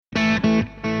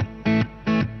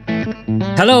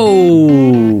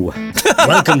Hello!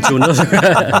 Welcome to another...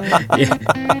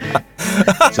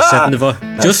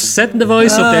 Just setting the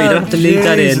voice up there, you don't have to leave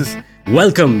that in.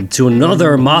 Welcome to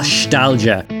another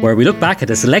Moshtalgia, where we look back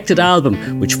at a selected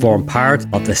album which formed part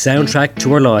of the soundtrack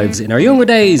to our lives in our younger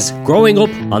days, growing up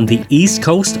on the east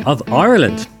coast of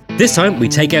Ireland. This time we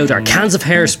take out our cans of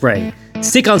hairspray,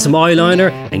 stick on some eyeliner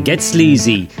and get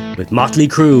sleazy with Motley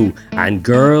Crue and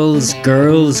Girls,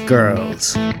 Girls,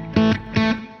 Girls.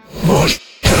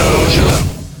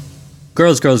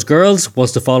 Girls, Girls, Girls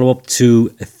was the follow-up to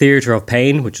Theatre of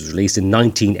Pain, which was released in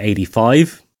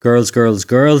 1985. Girls, Girls,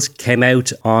 Girls came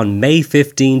out on May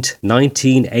 15th,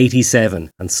 1987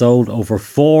 and sold over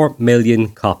 4 million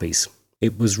copies.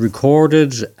 It was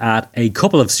recorded at a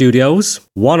couple of studios,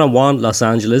 101 Los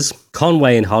Angeles,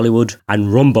 Conway in Hollywood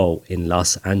and Rumbo in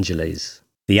Los Angeles.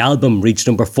 The album reached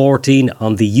number 14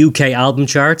 on the UK album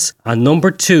charts and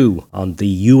number 2 on the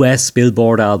US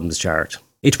Billboard albums chart.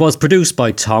 It was produced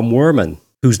by Tom Werman,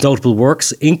 whose notable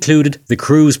works included the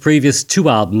Crue's previous 2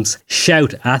 albums,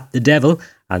 Shout at the Devil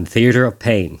and Theatre of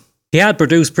Pain. He had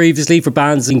produced previously for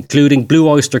bands including Blue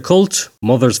Oyster Cult,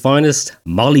 Mother's Finest,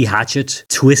 Molly Hatchet,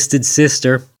 Twisted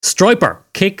Sister, Stryper,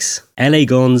 Kicks, LA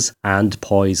Guns and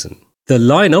Poison. The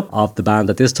lineup of the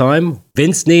band at this time: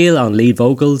 Vince Neil on lead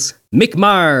vocals, Mick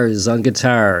Mars on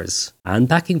guitars and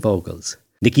backing vocals,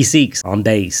 Nicky Six on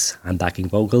bass and backing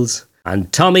vocals,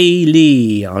 and Tommy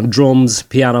Lee on drums,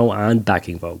 piano and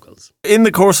backing vocals. In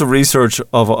the course of research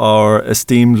of our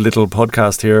esteemed little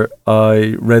podcast here,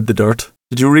 I read the dirt.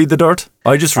 Did you read the dirt?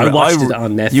 I watched it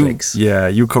on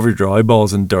Netflix. You covered your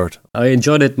eyeballs in dirt. I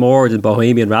enjoyed it more than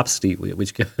Bohemian Rhapsody,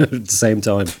 which came out at the same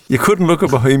time. You couldn't look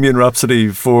at Bohemian Rhapsody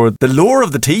for the lure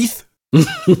of the teeth.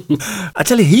 I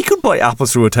tell you, he could buy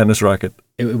apples through a tennis racket.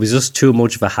 It was just too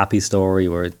much of a happy story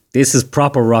where this is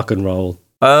proper rock and roll.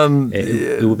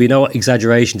 It would be no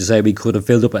exaggeration to say we could have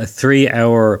filled up a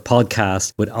 3-hour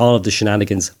podcast with all of the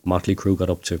shenanigans Motley Crue got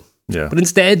up to. Yeah. But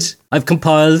instead, I've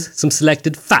compiled some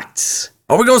selected facts.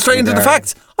 Are we going straight into the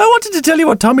facts? I wanted to tell you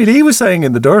what Tommy Lee was saying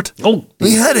in the dirt. Oh,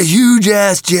 we had a huge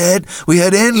ass jet, we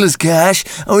had endless cash,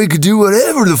 and we could do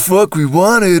whatever the fuck we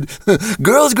wanted.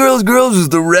 Girls, Girls, Girls was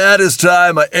the raddest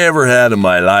time I ever had in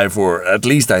my life, or at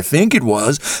least I think it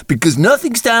was, because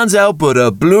nothing stands out but a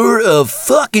blur of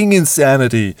fucking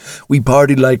insanity. We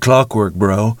partied like clockwork,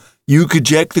 bro. You could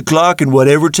check the clock in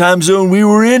whatever time zone we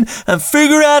were in and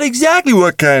figure out exactly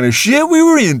what kind of shit we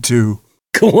were into.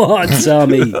 Go on,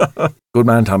 Tommy. Good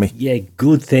man, Tommy. Yeah,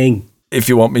 good thing. If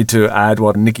you want me to add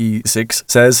what Nicky Six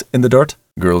says in the dirt.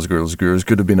 Girls, Girls, Girls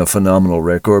could have been a phenomenal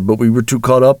record, but we were too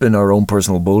caught up in our own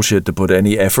personal bullshit to put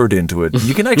any effort into it.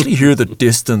 You can actually hear the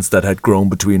distance that had grown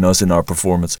between us in our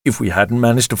performance. If we hadn't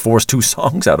managed to force 2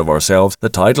 songs out of ourselves, the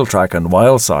title track and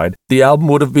Wild Side, the album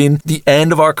would have been the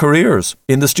end of our careers.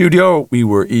 In the studio, we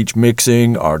were each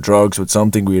mixing our drugs with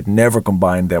something we had never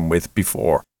combined them with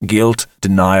before. Guilt,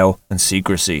 denial, and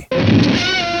secrecy.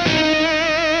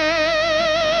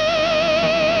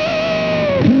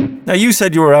 Now, you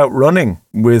said you were out running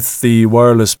with the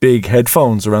wireless big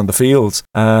headphones around the fields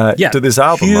to this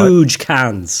album, huge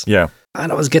cans. Yeah.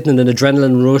 And I was getting an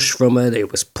adrenaline rush from it.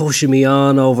 It was pushing me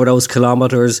on over those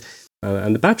kilometres.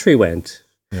 And the battery went.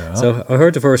 Yeah. So I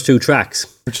heard the first 2 tracks.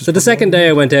 So the second day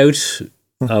I went out,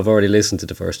 I've already listened to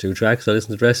the first 2 tracks. I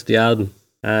listened to the rest of the album.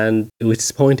 And it was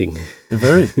disappointing.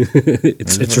 Very.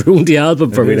 it's ruined the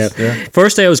album for me now. Yeah.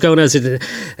 First day I was going out, I said,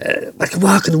 like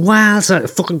walking the wild side,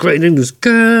 fucking great English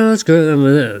girls,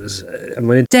 and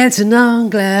when dancing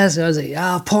on glass, I was like,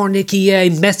 poor Nicky, yeah,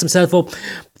 he messed himself up.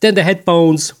 Then the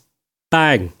headphones,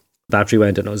 bang, battery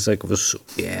went, and I was like, I was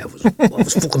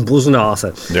fucking buzzing off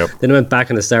it. Yep. Then I went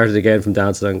back and I started again from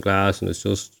dancing on glass, and it's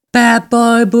just bad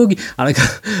boy boogie, and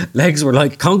legs were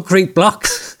like concrete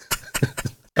blocks.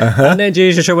 And then,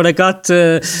 Jesus, when I got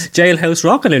to Jailhouse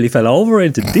Rock, I nearly fell over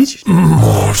into the ditch.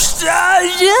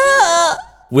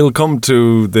 We'll come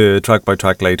to the track by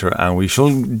track later and we shall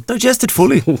digest it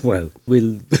fully. Well,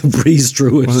 we'll breeze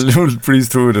through it. We'll breeze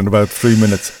through it in about 3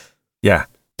 minutes. Yeah.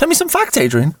 Tell me some facts,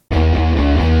 Adrian. I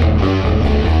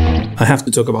have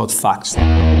to talk about facts.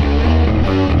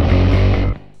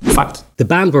 Fact. The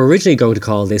band were originally going to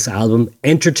call this album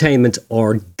Entertainment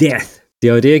or Death. The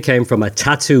idea came from a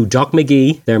tattoo Doc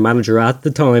McGee, their manager at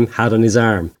the time, had on his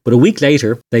arm. But a week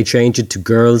later, they changed it to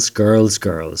Girls, Girls,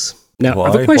 Girls. Now, I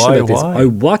have a question about this. I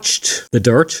watched The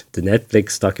Dirt, the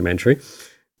Netflix documentary. It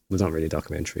was not really a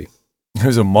documentary. It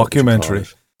was a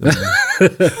mockumentary.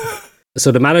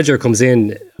 So the manager comes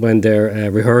in when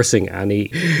they're rehearsing and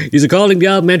he's calling the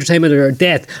album Entertainment or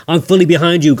Death. I'm fully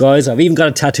behind you guys. I've even got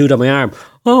it tattooed on my arm.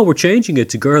 Oh, we're changing it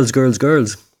to Girls, Girls,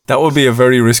 Girls. That would be a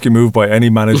very risky move by any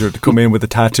manager to come in with a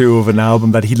tattoo of an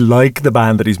album that he'd like the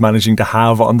band that he's managing to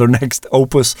have on their next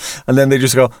opus. And then they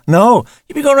just go, no,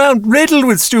 you'd be going around riddled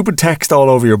with stupid text all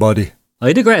over your body.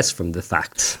 I digress from the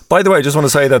facts. By the way, I just want to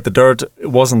say that The Dirt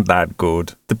wasn't that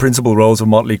good. The principal roles of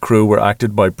Motley Crue were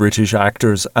acted by British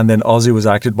actors, and then Ozzy was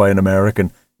acted by an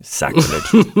American.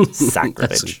 Sacrilege.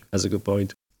 Sacrilege. That's a good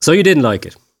point. So you didn't like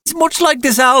it? It's much like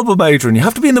this album, Adrian. You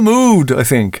have to be in the mood, I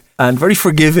think, and very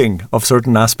forgiving of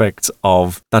certain aspects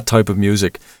of that type of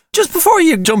music. Just before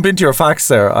you jump into your facts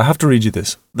there, I have to read you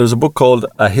this. There's a book called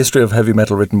A History of Heavy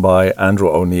Metal written by Andrew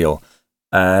O'Neill.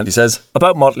 And he says,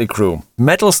 about Motley Crue.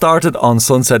 Metal started on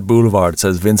Sunset Boulevard,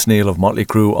 says Vince Neil of Motley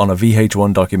Crue on a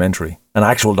VH1 documentary. An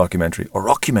actual documentary. A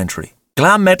rockumentary.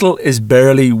 Glam metal is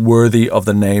barely worthy of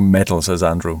the name metal, says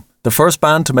Andrew. The first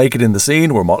band to make it in the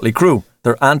scene were Motley Crue.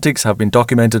 Their antics have been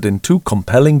documented in 2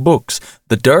 compelling books,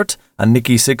 The Dirt and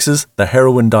Nikki Sixx's The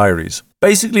Heroin Diaries.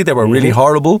 Basically, they were really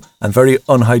horrible and very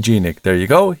unhygienic. There you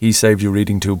go, he saved you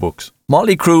reading 2 books.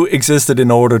 Motley Crue existed in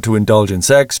order to indulge in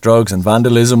sex, drugs and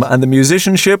vandalism, and the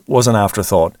musicianship was an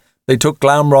afterthought. They took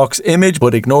glam rock's image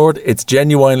but ignored its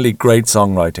genuinely great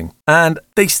songwriting. And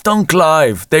they stunk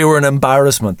live. They were an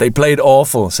embarrassment. They played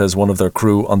awful, says one of their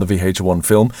crew on the VH1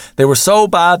 film. They were so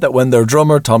bad that when their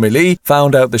drummer, Tommy Lee,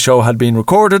 found out the show had been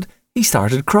recorded, he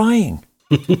started crying.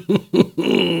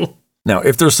 Now,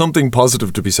 if there's something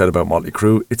positive to be said about Motley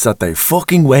Crue, it's that they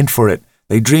fucking went for it.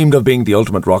 They dreamed of being the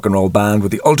ultimate rock and roll band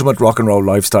with the ultimate rock and roll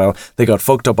lifestyle. They got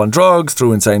fucked up on drugs,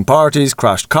 threw insane parties,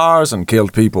 crashed cars and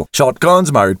killed people. Shot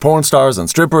guns, married porn stars and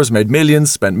strippers, made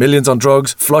millions, spent millions on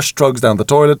drugs, flushed drugs down the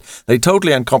toilet. They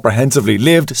totally and comprehensively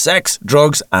lived sex,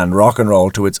 drugs and rock and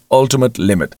roll to its ultimate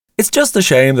limit. It's just a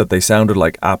shame that they sounded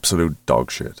like absolute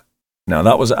dog shit. Now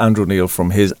that was Andrew Neil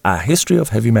from his A History of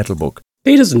Heavy Metal book.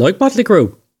 He doesn't like Motley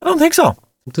Crue. I don't think so.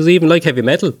 Does he even like heavy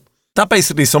metal? That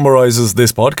basically summarises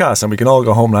this podcast and we can all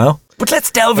go home now. But let's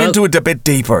delve into it a bit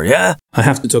deeper, yeah? I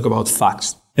have to talk about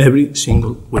facts every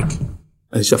single week.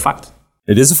 It's a fact.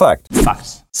 It is a fact.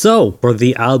 Facts. So, for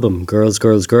the album Girls,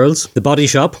 Girls, Girls, the Body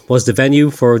Shop was the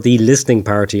venue for the listening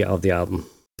party of the album.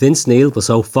 Vince Neil was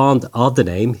so fond of the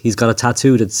name, he's got a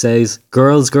tattoo that says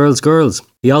Girls, Girls, Girls.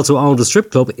 He also owned a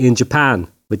strip club in Japan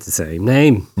with the same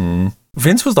name.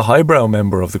 Vince was the highbrow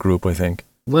member of the group, I think.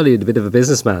 Well, he had a bit of a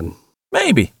businessman.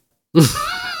 Maybe.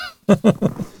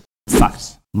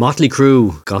 Facts. Motley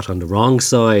Crue got on the wrong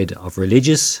side of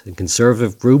religious and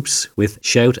conservative groups with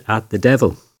Shout at the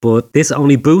Devil. But this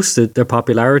only boosted their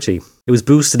popularity. It was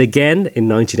boosted again in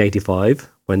 1985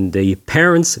 when the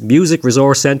Parents Music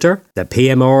Resource Centre, the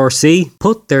PMRC,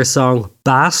 put their song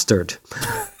Bastard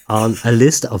on a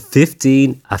list of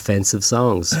 15 offensive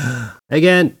songs.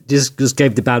 Again, just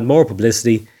gave the band more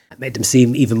publicity. It made them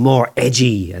seem even more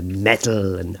edgy and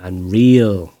metal and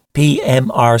real.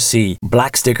 PMRC,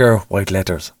 black sticker, white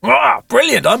letters. Ah,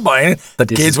 brilliant, I'm buying it. The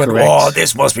kids went, correct. oh,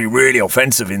 this must be really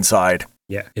offensive inside.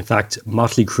 Yeah, in fact,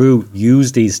 Motley Crue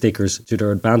used these stickers to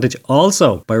their advantage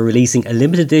also by releasing a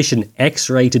limited edition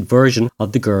X-rated version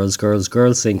of the Girls, Girls,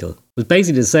 Girls single. It was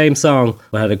basically the same song,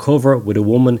 but had a cover with a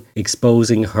woman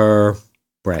exposing her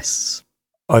breasts.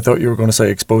 I thought you were going to say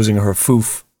exposing her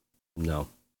foof. No.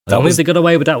 I don't think they got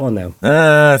away with that one now.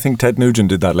 I think Ted Nugent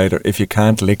did that later. If you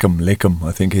can't lick 'em,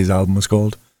 I think his album was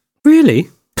called. Really?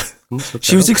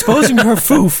 She was exposing her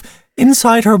foof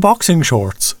inside her boxing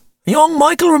shorts. Young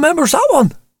Michael remembers that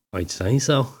one. I'd say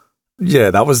so.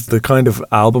 Yeah, that was the kind of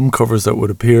album covers that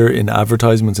would appear in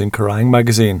advertisements in Kerrang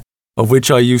magazine, of which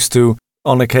I used to,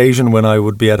 on occasion when I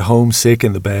would be at home sick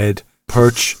in the bed,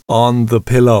 perch on the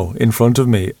pillow in front of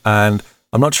me. And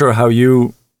I'm not sure how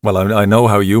you... Well, I know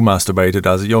how you masturbated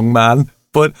as a young man,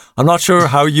 but I'm not sure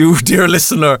how you, dear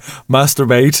listener,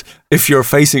 masturbate if you're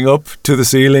facing up to the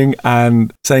ceiling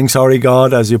and saying sorry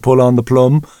God as you pull on the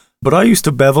plum. But I used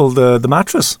to bevel the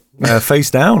mattress face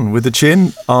down with the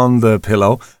chin on the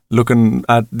pillow, looking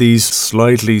at these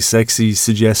slightly sexy,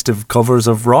 suggestive covers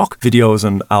of rock videos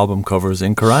and album covers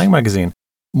in Kerrang magazine.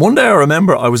 One day I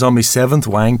remember I was on my 7th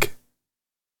wank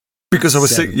because I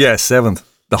was sick. Yeah, 7th.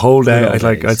 The whole day,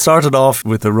 I'd started off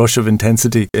with a rush of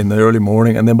intensity in the early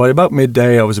morning, and then by about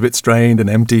midday, I was a bit strained and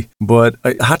empty, but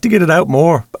I had to get it out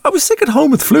more. I was sick at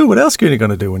home with flu. What else are you going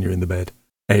to do when you're in the bed?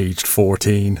 Aged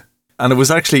 14. And it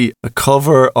was actually a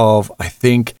cover of, I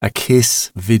think, a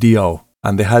Kiss video.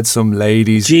 And they had some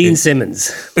ladies... Gene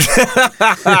Simmons.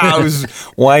 I was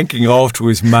wanking off to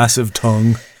his massive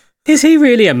tongue. Is he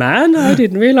really a man? I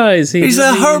didn't realise. He's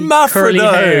a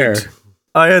hermaphrodite.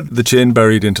 I had the chin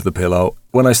buried into the pillow.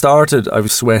 When I started, I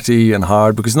was sweaty and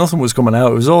hard because nothing was coming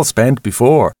out. It was all spent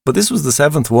before. But this was the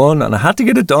 7th one and I had to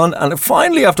get it done. And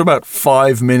finally, after about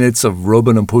 5 minutes of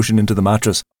rubbing and pushing into the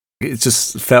mattress, It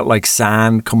just felt like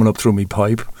sand coming up through me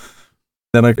pipe.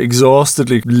 Then I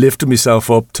exhaustedly lifted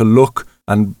myself up to look,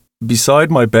 and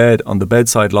beside my bed on the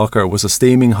bedside locker was a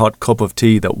steaming hot cup of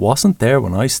tea that wasn't there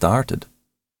when I started.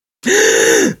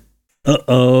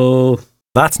 Uh-oh.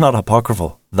 That's not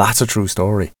apocryphal. That's a true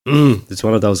story. It's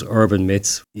one of those urban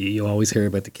myths. You always hear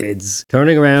about the kids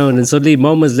turning around and suddenly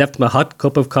mum has left them a hot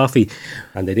cup of coffee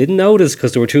and they didn't notice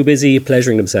because they were too busy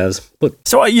pleasuring themselves. But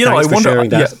so, I wonder. sharing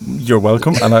that. Yeah, you're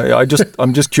welcome. And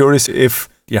I'm just curious if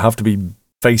you have to be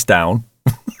face down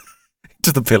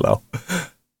to the pillow.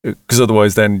 Because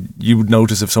otherwise then you would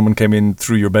notice if someone came in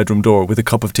through your bedroom door with a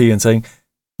cup of tea and saying,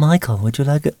 Michael, would you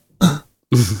like it?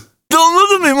 Don't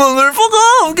look at me, mother. Fuck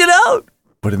off. Get out.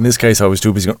 But in this case, I was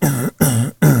too busy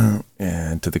going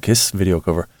and to the Kiss video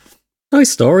cover. Nice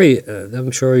story.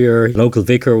 I'm sure your local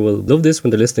vicar will love this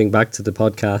when they're listening back to the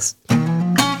podcast.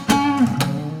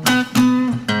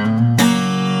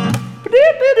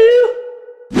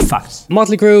 Facts.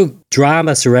 Motley Crue,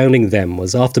 drama surrounding them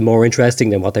was often more interesting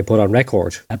than what they put on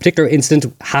record. A particular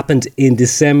incident happened in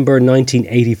December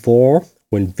 1984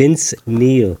 when Vince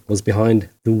Neil was behind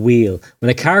the wheel when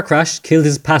a car crash killed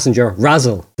his passenger,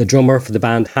 Razzle, the drummer for the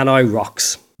band Hanoi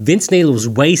Rocks. Vince Neil was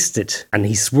wasted and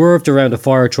he swerved around a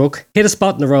fire truck, hit a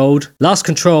spot in the road, lost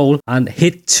control and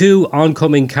hit two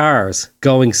oncoming cars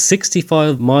going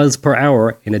 65 miles per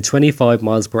hour in a 25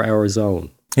 miles per hour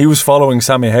zone. He was following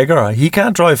Sammy Hagar. He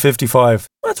can't drive 55.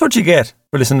 That's what you get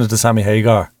for listening to Sammy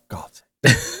Hagar. God.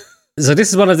 So this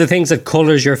is one of the things that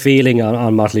colours your feeling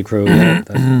on Motley Crue.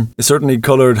 It certainly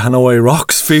coloured Hanoi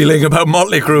Rock's feeling about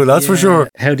Motley Crue, that's for sure.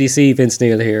 How do you see Vince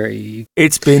Neil here?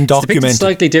 It's been documented. It's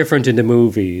slightly different in the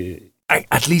movie.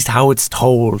 At least how it's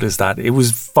told is that it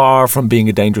was far from being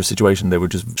a dangerous situation. They were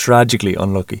just tragically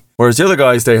unlucky. Whereas the other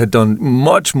guys, they had done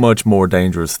much, much more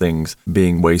dangerous things,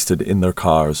 being wasted in their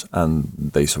cars,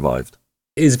 and they survived.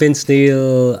 Is Vince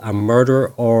Neil a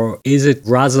murderer, or is it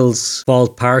Razzle's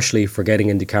fault partially for getting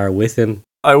in the car with him?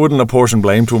 I wouldn't apportion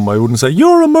blame to him. I wouldn't say,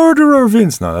 you're a murderer,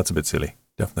 Vince. No, that's a bit silly.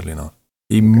 Definitely not.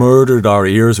 He murdered our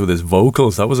ears with his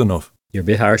vocals. That was enough. You're a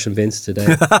bit harsh on Vince today.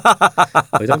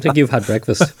 I don't think you've had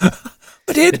breakfast.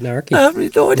 I did. No,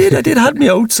 I did. I did. Had me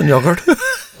oats and yogurt.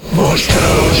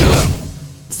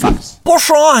 Moshtalgia. Facts. What's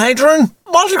wrong, Adrian?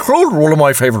 Motley Crue are one of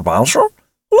my favourite bands, sure.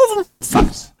 Love them.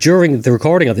 Facts. During the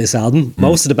recording of this album,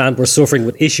 most of the band were suffering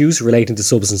with issues relating to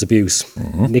substance abuse.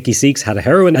 Nicky Six had a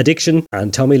heroin addiction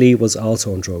and Tommy Lee was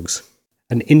also on drugs.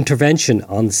 An intervention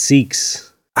on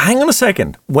Six. Hang on a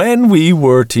second. When we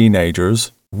were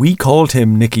teenagers, we called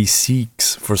him Nicky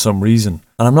Six for some reason.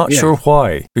 And I'm not sure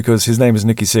why, because his name is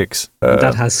Nicky Six.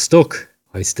 That has stuck.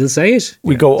 I still say it.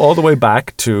 We go all the way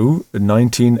back to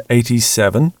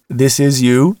 1987. This Is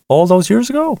You, all those years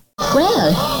ago.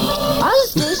 Well,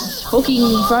 as this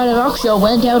fucking Friday Rock show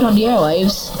went out on the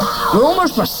airwaves,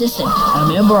 rumours persisted and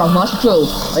a member of Motley Crue,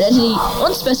 identity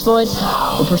unspecified,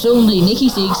 but presumably Nicky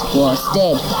Six, was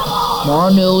dead.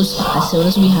 More news as soon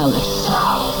as we have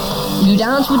it. You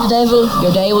dance with the devil,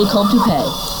 your day will come to pay.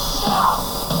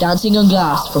 Dancing on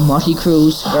Glass from Motley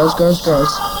Crue's Girls, Girls,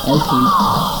 Girls LP.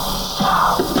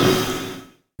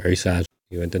 Very sad.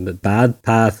 He went in the bad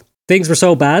path. Things were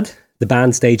so bad, the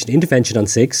band staged an intervention on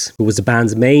Six, who was the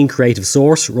band's main creative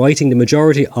source, writing the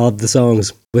majority of the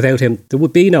songs. Without him, there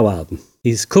would be no album.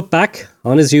 He's cut back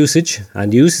on his usage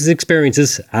and used his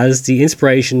experiences as the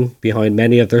inspiration behind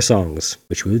many of their songs,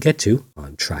 which we'll get to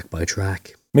on Track by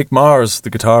Track. Mick Mars, the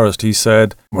guitarist, he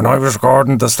said, "When I was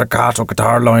recording the staccato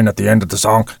guitar line at the end of the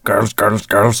song, Girls, Girls,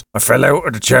 Girls, I fell out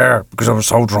of the chair because I was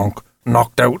so drunk,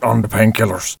 knocked out on the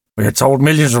painkillers. We had sold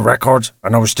millions of records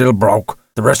and I was still broke.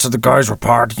 The rest of the guys were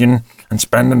partying and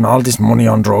spending all this money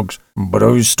on drugs, but I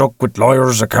was stuck with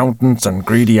lawyers, accountants and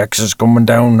greedy exes coming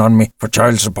down on me for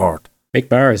child support." Mick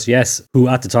Mars, yes, who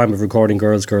at the time of recording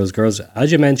Girls, Girls, Girls,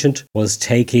 as you mentioned, was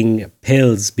taking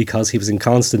pills because he was in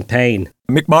constant pain.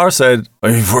 Mick Mars said,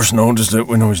 "I first noticed it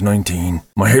when I was 19.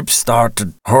 My hips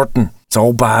started hurting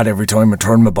so bad every time I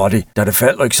turned my body that it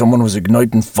felt like someone was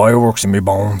igniting fireworks in my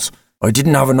bones. I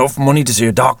didn't have enough money to see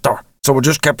a doctor, so I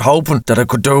just kept hoping that I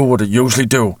could do what I usually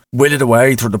do, will it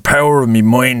away through the power of my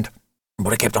mind.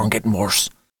 But it kept on getting worse.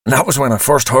 And that was when I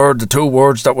first heard the two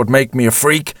words that would make me a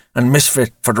freak and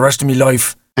misfit for the rest of my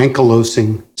life.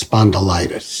 Ankylosing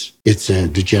spondylitis. It's a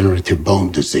degenerative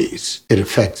bone disease. It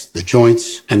affects the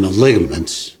joints and the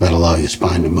ligaments that allow your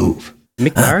spine to move."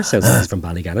 Mick Mars sounds like he's from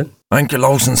Ballygannon.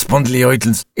 Ankylosing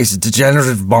spondylitis is a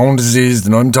degenerative bone disease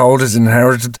that I'm told is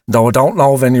inherited, though I don't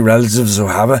know of any relatives who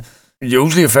have it. It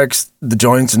usually affects the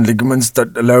joints and ligaments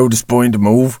that allow the spine to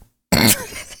move.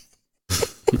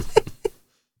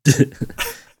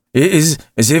 It is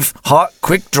as if hot,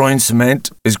 quick-drying cement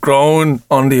is growing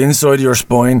on the inside of your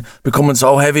spine, becoming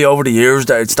so heavy over the years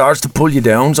that it starts to pull you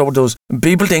down. So it does. And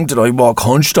people think that I walk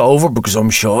hunched over because I'm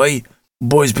shy.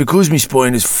 But it's because my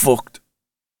spine is fucked.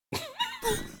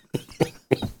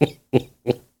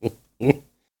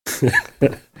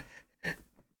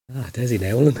 Desi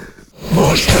Nowlin.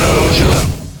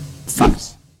 Moshtalgia.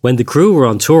 Facts. When the Crue were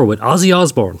on tour with Ozzy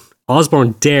Osbourne,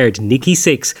 Osbourne dared Nikki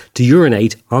Sixx to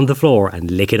urinate on the floor and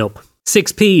lick it up.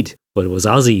 Six peed, but it was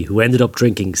Ozzy who ended up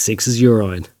drinking Six's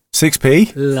urine.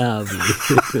 6p? Lovely.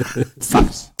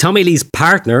 Facts. Tommy Lee's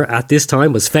partner at this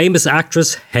time was famous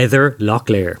actress Heather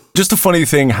Locklear. Just a funny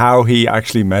thing how he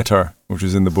actually met her, which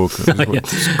is in the book.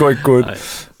 It's quite good.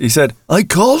 He said, I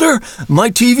called her. My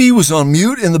TV was on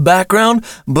mute in the background,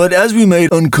 but as we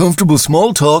made uncomfortable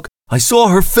small talk, I saw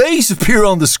her face appear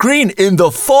on the screen in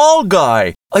The Fall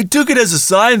Guy. I took it as a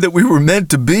sign that we were meant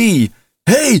to be.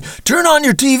 Hey, turn on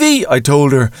your TV, I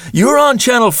told her. You're on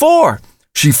Channel 4.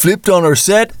 She flipped on her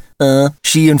set.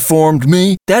 She informed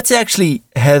me. That's actually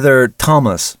Heather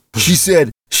Thomas. She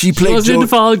said she played was in The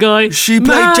Fall Guy. She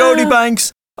played Jodie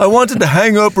Banks. I wanted to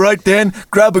hang up right then,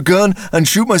 grab a gun and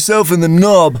shoot myself in the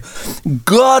knob.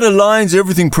 God aligns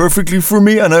everything perfectly for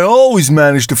me and I always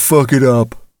manage to fuck it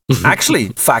up. Actually,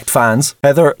 fact fans,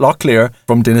 Heather Locklear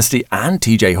from Dynasty and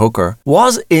TJ Hooker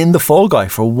was in The Fall Guy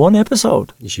for one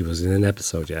episode. She was in an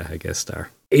episode, yeah, I guess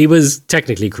star. He was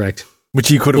technically correct. Which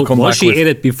he could have come was back she with. in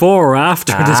it before or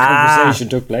after this conversation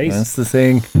took place? That's the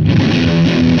thing.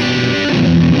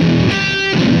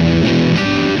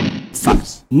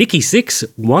 Facts. Nikki Sixx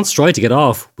once tried to get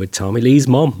off with Tommy Lee's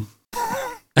mum.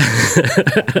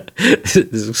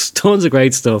 There's tons of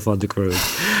great stuff on the Crue.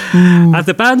 At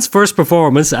the band's first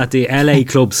performance at the LA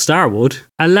club Starwood,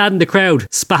 a lad in the crowd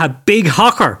spat a big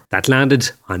hocker that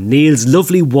landed on Neil's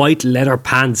lovely white leather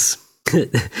pants.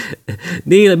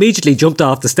 Neil immediately jumped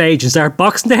off the stage and started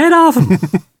boxing the head off him.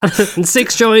 And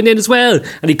Sixx joined in as well,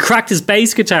 and he cracked his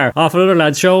bass guitar off another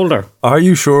lad's shoulder. Are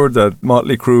you sure that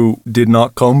Motley Crue did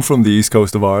not come from the east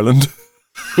coast of Ireland?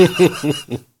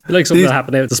 Like something that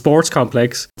happened out at the sports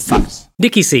complex. Facts.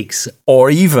 Nikki Sixx. Or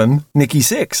even Nikki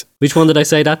Sixx. Which one did I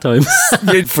say that time?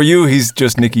 For you, he's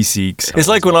just Nikki Sixx. It's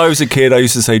like when I was a kid, I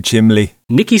used to say Chimley.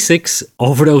 Nikki Sixx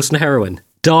overdosed on heroin,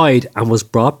 died and was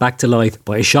brought back to life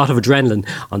by a shot of adrenaline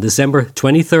on December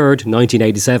 23rd,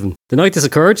 1987. The night this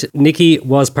occurred, Nikki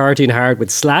was partying hard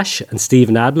with Slash and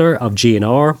Stephen Adler of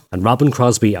GNR and Robin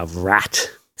Crosby of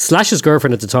Rat. Slash's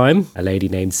girlfriend at the time, a lady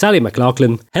named Sally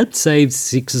McLaughlin, helped save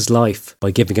Sixx's life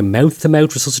by giving him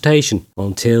mouth-to-mouth resuscitation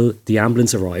until the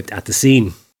ambulance arrived at the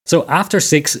scene. So after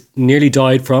Sixx nearly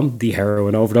died from the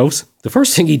heroin overdose, the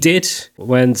first thing he did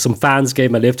when some fans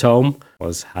gave him a lift home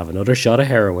was have another shot of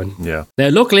heroin. Yeah. Now,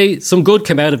 luckily, some good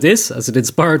came out of this as it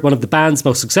inspired one of the band's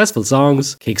most successful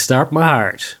songs, Kickstart My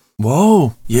Heart.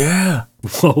 Whoa, yeah.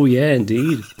 Oh, yeah,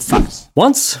 indeed. Facts.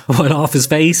 Once, while off his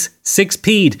face, Sixx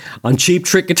peed on Cheap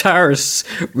Trick guitarist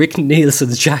Rick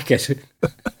Nielsen's jacket.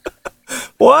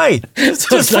 Why?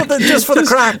 Just for the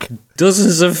crack.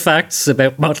 Dozens of facts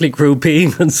about Motley Crue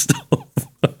peeing and stuff.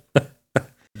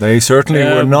 They certainly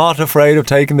were not afraid of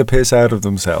taking the piss out of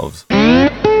themselves.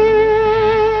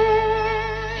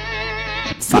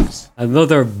 Facts.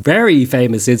 Another very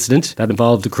famous incident that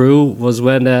involved the Crue was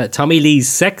when Tommy Lee's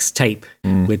sex tape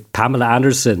with Pamela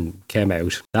Anderson came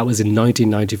out. That was in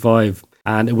 1995.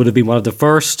 And it would have been one of the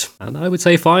first, and I would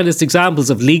say finest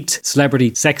examples of leaked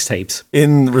celebrity sex tapes.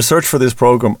 In research for this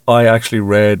program, I actually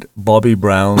read Bobby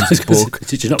Brown's book,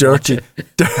 Did you not Dirty. watch it?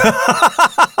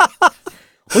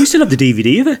 Oh, you still have the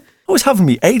DVD of it? I was having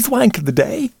me 8th wank of the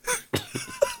day.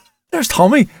 There's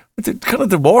Tommy with kind of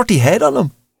the warty head on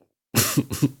him.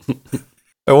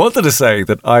 I wanted to say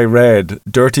that I read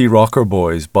Dirty Rocker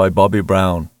Boys by Bobby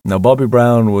Brown. Now, Bobby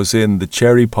Brown was in the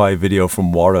Cherry Pie video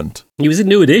from Warrant. He was in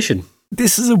New Edition.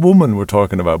 This is a woman we're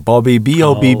talking about, Bobby,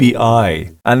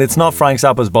 B-O-B-B-I. And it's not Frank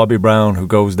Zappa's Bobby Brown who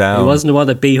goes down. He wasn't the one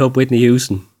that beat up Whitney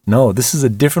Houston. No, this is a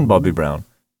different Bobby Brown.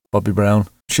 Bobby Brown.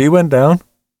 She went down.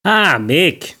 Ah,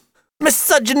 Mick.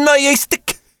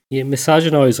 Misogynistic. You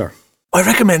misogynizer. I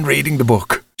recommend reading the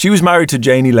book. She was married to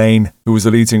Janie Lane, who was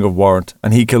the lead singer of Warrant,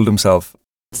 and he killed himself.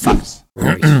 Facts.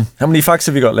 Right. How many facts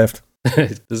have you got left?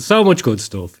 There's so much good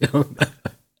stuff.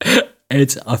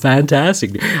 It's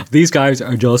fantastic. These guys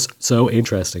are just so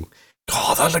interesting.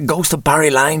 Oh, that ghost of Barry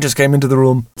Lang just came into the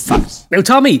room. Facts. Now,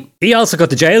 Tommy, he also got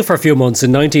to jail for a few months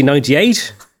in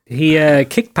 1998. He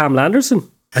kicked Pamela Anderson,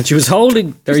 and she was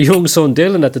holding their young son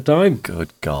Dylan at the time.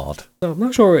 Good God. So I'm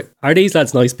not sure, are these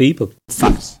lads nice people?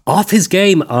 Facts. Off his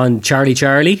game on Charlie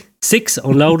Charlie, Sixx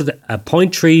unloaded a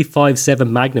 .357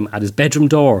 Magnum at his bedroom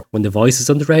door when the voices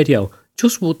on the radio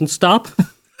just wouldn't stop.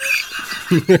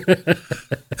 Leave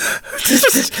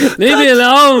me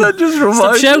alone. That just Stop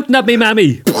reminds shouting at me,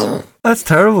 mammy. That's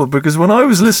terrible, because when I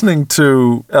was listening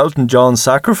to Elton John's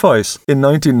Sacrifice in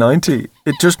 1990,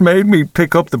 it just made me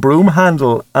pick up the broom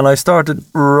handle and I started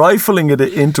rifling it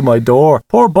into my door.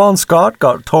 Poor Bon Scott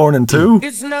got torn in two.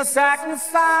 It's no sacrifice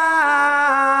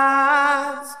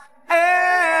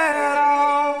at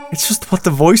all. It's just what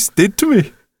the voice did to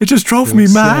me. It just drove me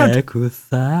mad.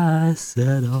 Sacrifice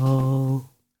at all.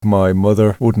 My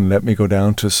mother wouldn't let me go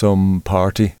down to some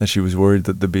party and she was worried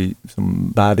that there'd be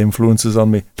some bad influences on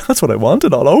me. That's what I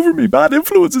wanted all over me. Bad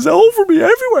influences all over me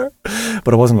everywhere.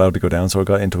 But I wasn't allowed to go down, so I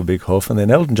got into a big huff and then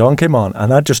Elton John came on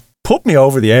and that just put me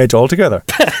over the edge altogether.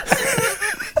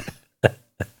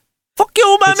 Fuck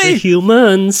you, mammy! It's a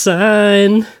human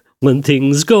sign when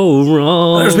things go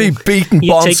wrong. There's me beating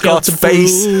You Bon take out Scott's the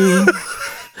face. broom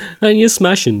and you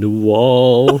smash in the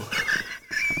wall.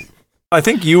 I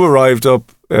think you arrived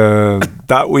up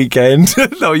that weekend.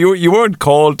 No, you weren't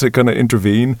called to kind of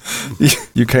intervene.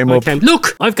 You came up.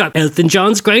 Look, I've got Elton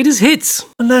John's greatest hits.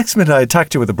 The next minute I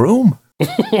attacked you with a broom.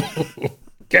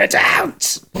 Get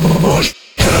out!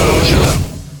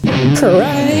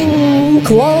 Crying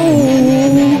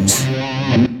quote.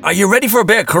 Are you ready for a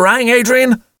bit of Kerrang,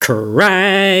 Adrian?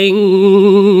 Kerrang!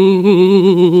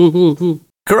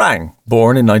 Kerrang,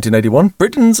 born in 1981,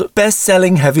 Britain's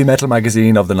best-selling heavy metal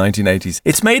magazine of the 1980s.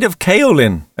 It's made of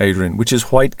kaolin, Adrian, which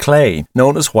is white clay,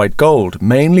 known as white gold,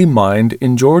 mainly mined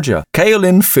in Georgia.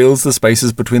 Kaolin fills the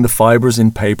spaces between the fibres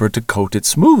in paper to coat it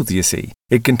smooth, you see.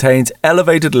 It contains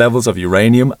elevated levels of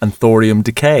uranium and thorium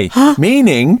decay,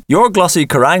 meaning your glossy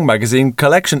Kerrang magazine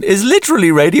collection is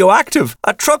literally radioactive.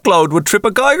 A truckload would trip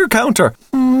a Geiger counter.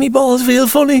 Me balls feel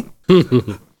funny.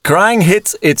 Kerrang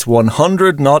hits its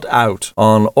 100 not out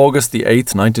on August the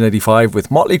 8th, 1985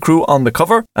 with Motley Crue on the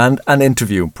cover and an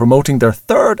interview promoting their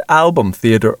third album,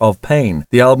 Theatre of Pain.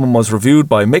 The album was reviewed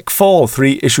by Mick Wall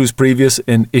 3 issues previous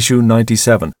in issue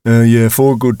 97.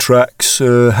 4 good tracks,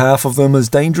 half of them as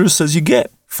dangerous as you get.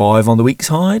 5 on the weak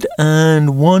side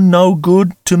and 1 no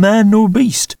good to man nor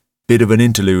beast. Bit of an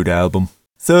interlude album.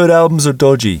 Third albums are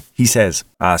dodgy, he says.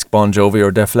 Ask Bon Jovi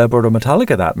or Def Leppard or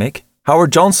Metallica that, Mick.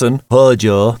 Howard Johnson,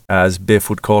 as Biff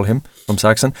would call him from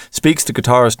Saxon, speaks to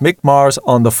guitarist Mick Mars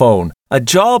on the phone. A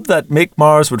job that Mick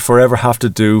Mars would forever have to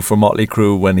do for Motley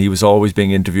Crue when he was always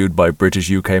being interviewed by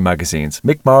British UK magazines.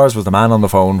 Mick Mars was the man on the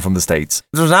phone from the States.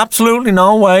 There's absolutely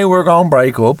no way we're going to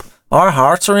break up. Our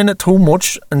hearts are in it too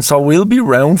much and so we'll be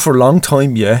round for a long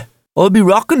time, yeah. I'll be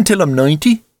rocking till I'm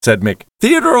 90. Said Mick.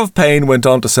 Theatre of Pain went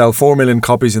on to sell 4 million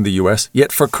copies in the US,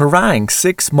 yet for Kerrang,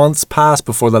 6 months pass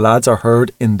before the lads are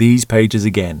heard in these pages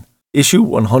again. Issue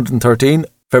 113,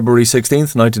 February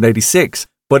 16th, 1986.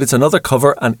 But it's another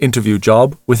cover and interview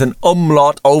job, with an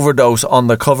umlaut overdose on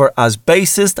the cover as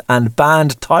bassist and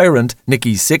band tyrant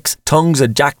Nicky Six tongues a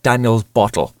Jack Daniels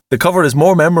bottle. The cover is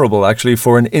more memorable, actually,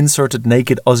 for an inserted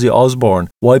naked Ozzy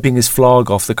Osbourne wiping his flog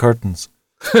off the curtains.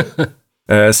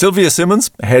 Sylvie Simmons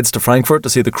heads to Frankfurt to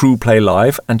see the Crue play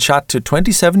live and chat to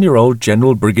 27-year-old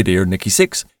General Brigadier Nicky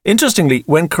Six. Interestingly,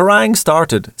 when Kerrang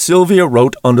started, Sylvia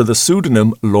wrote under the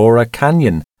pseudonym Laura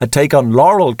Canyon, a take on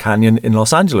Laurel Canyon in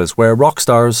Los Angeles, where rock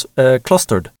stars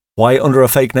clustered. Why under a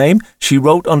fake name? She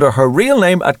wrote under her real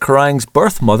name at Kerrang's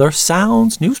birth mother,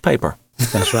 Sounds newspaper.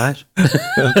 That's right.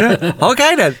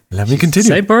 Okay then, let me continue.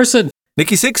 Same person.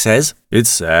 Nicky Six says, it's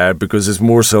sad because it's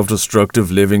more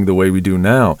self-destructive living the way we do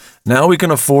now. Now we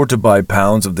can afford to buy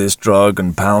pounds of this drug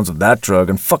and pounds of that drug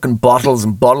and fucking bottles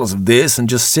and bottles of this and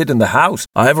just sit in the house.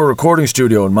 I have a recording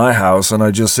studio in my house and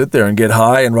I just sit there and get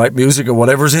high and write music and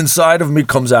whatever's inside of me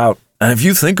comes out. And if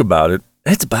you think about it,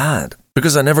 it's bad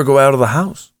because I never go out of the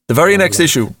house. The very next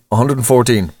issue,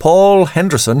 114, Paul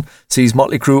Henderson sees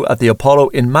Motley Crue at the Apollo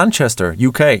in Manchester,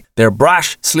 UK. They're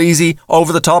brash, sleazy,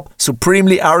 over-the-top,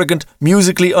 supremely arrogant,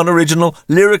 musically unoriginal,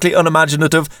 lyrically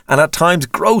unimaginative, and at times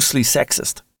grossly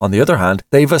sexist. On the other hand,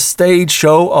 they've a stage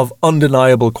show of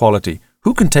undeniable quality.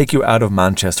 Who can take you out of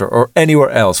Manchester or anywhere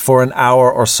else for an hour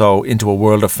or so into a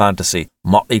world of fantasy?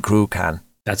 Motley Crue can.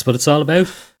 That's what it's all about.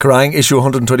 Kerrang issue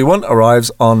 121 arrives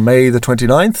on May the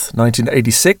 29th,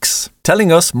 1986,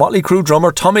 telling us Motley Crue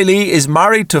drummer Tommy Lee is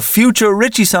married to future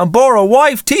Richie Sambora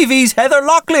wife TV's Heather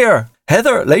Locklear.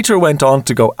 Heather later went on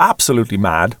to go absolutely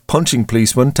mad, punching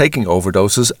policemen, taking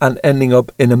overdoses and ending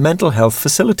up in a mental health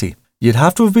facility. You'd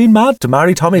have to have been mad to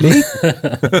marry Tommy Lee.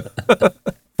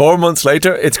 4 months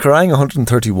later, it's Kerrang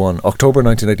 131, October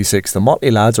 1986. The Motley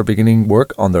lads are beginning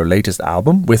work on their latest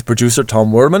album with producer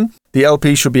Tom Werman. The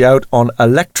LP should be out on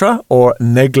Elektra or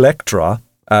Neglectra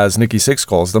as Nikki Sixx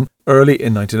calls them, early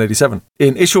in 1987.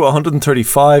 In issue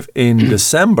 135 in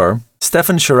December,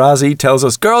 Stefan Shirazi tells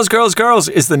us, Girls, Girls, Girls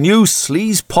is the new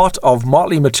sleaze pot of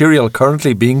Motley material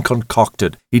currently being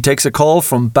concocted. He takes a call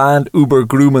from band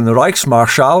Obergrumman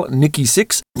Reichsmarschall Nikki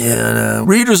Sixx.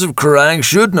 Readers of Kerrang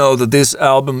should know that this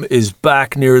album is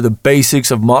back near the basics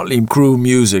of Motley Crue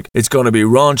music. It's going to be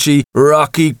raunchy,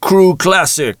 rocky, Crue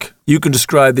classic. You can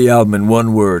describe the album in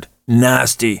one word.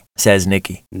 Nasty, says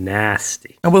Nikki.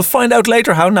 Nasty. And we'll find out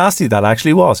later how nasty that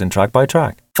actually was in Track by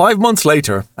Track. 5 months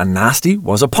later, and nasty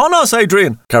was upon us,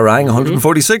 Adrian. Kerrang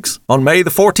 146 on May the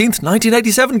 14th,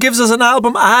 1987 gives us an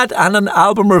album ad and an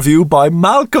album review by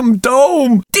Malcolm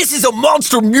Dome. This is a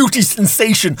monster muty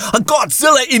sensation, a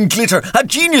Godzilla in glitter, a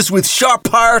genius with sharp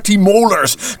party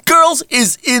molars. Girls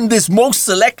is in this most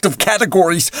select of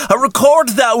categories, a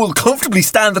record that will comfortably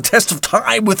stand the test of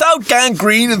time without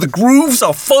gangrene and the grooves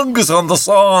of fungus on the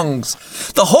songs.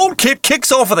 The whole kit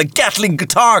kicks off with a Gatling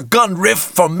guitar gun riff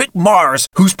from Mick Mars,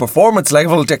 whose performance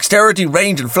level, dexterity,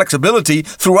 range and flexibility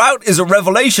throughout is a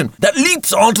revelation that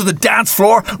leaps onto the dance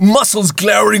floor, muscles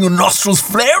glaring and nostrils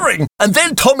flaring. And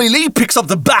then Tommy Lee picks up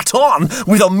the baton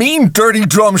with a mean dirty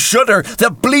drum shudder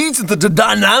that bleeds into the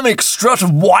dynamic strut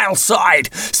of Wild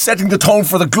Side, setting the tone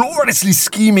for the gloriously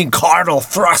scheming cardinal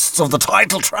thrusts of the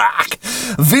title track.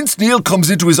 Vince Neil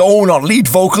comes into his own on lead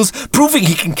vocals, proving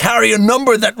he can carry a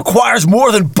number that requires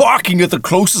more than barking at the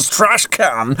closest trash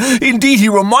can. Indeed, he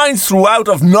reminds throughout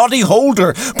of Noddy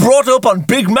Holder, brought up on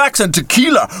Big Macs and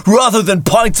tequila rather than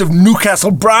pints of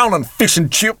Newcastle Brown and fish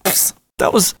and chips.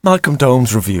 That was Malcolm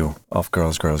Dome's review of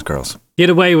Girls, Girls, Girls. Get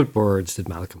away with words, did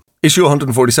Malcolm. Issue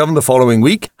 147 the following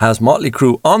week has Motley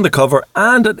Crue on the cover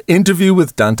and an interview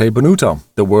with Dante Bonutto,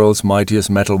 the world's mightiest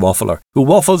metal waffler, who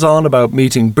waffles on about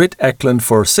meeting Britt Ekland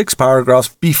for 6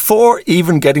 paragraphs before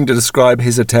even getting to describe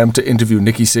his attempt to interview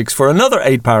Nikki Sixx for another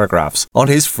 8 paragraphs on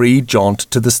his free jaunt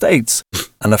to the States.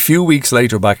 And a few weeks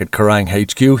later back at Kerrang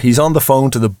HQ, he's on the phone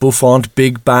to the bouffant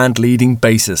big band leading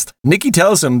bassist. Nikki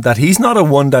tells him that he's not a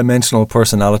one-dimensional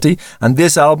personality and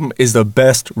this album is the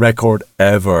best record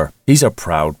ever. He's a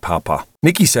proud papa.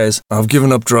 Nikki says, I've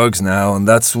given up drugs now and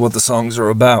that's what the songs are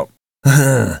about.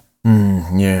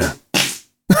 Yeah.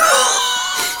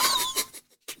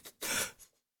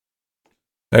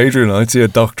 Adrian, I'd see a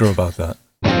doctor about that.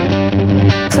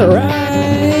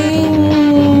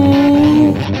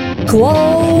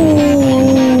 Quote.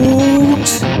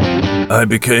 I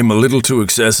became a little too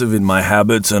excessive in my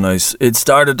habits and it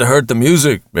started to hurt the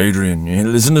music. Adrian, you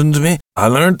listening to me? I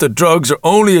learned that drugs are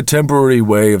only a temporary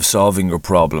way of solving your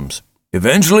problems.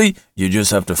 Eventually, you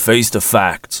just have to face the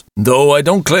facts. Though I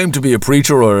don't claim to be a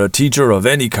preacher or a teacher of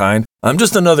any kind, I'm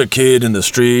just another kid in the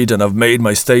street and I've made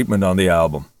my statement on the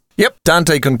album. Yep,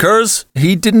 Dante concurs.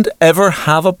 He didn't ever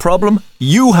have a problem.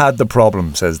 You had the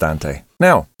problem, says Dante.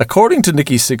 Now, according to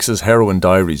Nikki Sixx's Heroin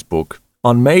Diaries book,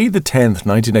 on May the 10th,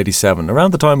 1987,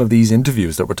 around the time of these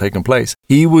interviews that were taking place,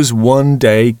 he was 1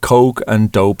 day coke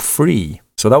and dope free.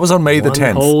 So that was on May the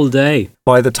 10th. One whole day.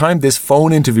 By the time this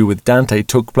phone interview with Dante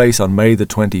took place on May the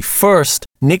 21st,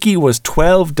 Nikki was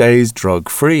 12 days drug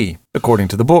free, according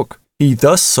to the book. He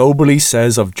thus soberly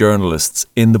says of journalists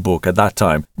in the book at that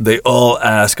time, they all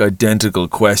ask identical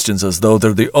questions as though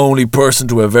they're the only person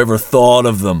to have ever thought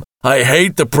of them. I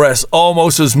hate the press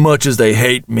almost as much as they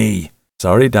hate me.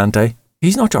 Sorry, Dante.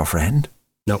 He's not your friend.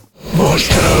 No.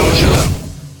 Moshtalgia.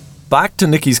 Back to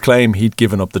Nicky's claim he'd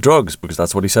given up the drugs, because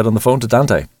that's what he said on the phone to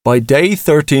Dante. By day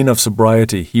 13 of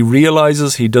sobriety, he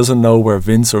realises he doesn't know where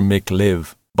Vince or Mick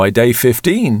live. By day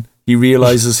 15, he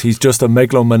realises he's just a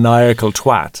megalomaniacal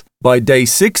twat. By day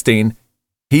 16,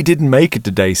 he didn't make it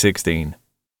to day 16.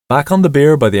 Back on the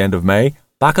beer by the end of May,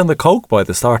 back on the coke by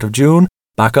the start of June,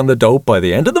 back on the dope by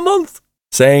the end of the month.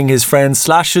 Saying his friend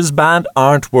Slash's band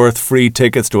aren't worth free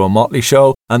tickets to a Motley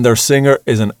show and their singer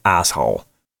is an asshole.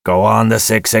 Go on the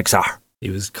 6-6er. He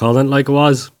was calling it like it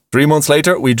was. 3 months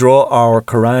later, we draw our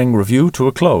Kerrang review to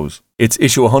a close. It's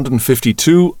issue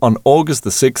 152 on August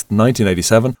the 6th,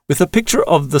 1987, with a picture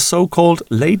of the so-called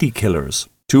Lady Killers.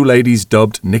 2 ladies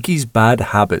dubbed Nikki's Bad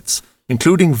Habits,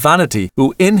 including Vanity,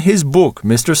 who in his book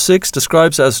Mr. Sixx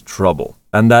describes as trouble,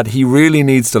 and that he really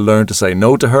needs to learn to say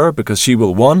no to her because she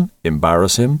will 1.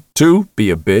 Embarrass him, 2.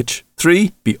 Be a bitch,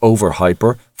 3. Be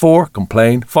over-hyper, 4.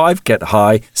 Complain, 5. Get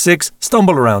high, 6.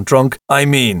 Stumble around drunk. I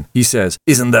mean, he says,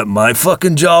 isn't that my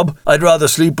fucking job? I'd rather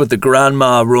sleep with the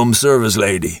grandma room service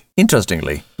lady.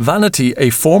 Interestingly, Vanity, a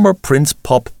former Prince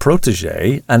Pop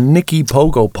protege and Nicky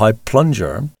Pogo Pipe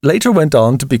plunger, later went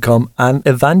on to become an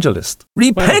evangelist.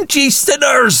 Repent ye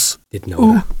sinners! Didn't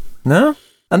know that. No?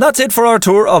 And that's it for our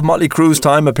tour of Motley Crue's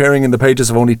time appearing in the pages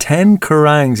of only 10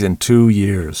 Kerrangs in 2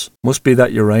 years. Must be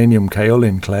that uranium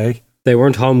kaolin, Clay. They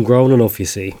weren't homegrown enough, you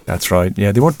see. That's right.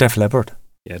 Yeah, they weren't Def Leppard.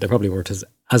 Yeah, they probably weren't as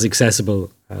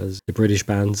accessible as the British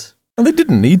bands. And they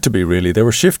didn't need to be, really. They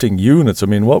were shifting units. I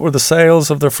mean, what were the sales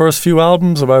of their first few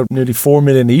albums? About nearly 4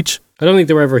 million each. I don't think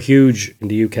they were ever huge in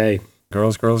the UK.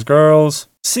 Girls, Girls, Girls.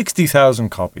 60,000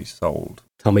 copies sold.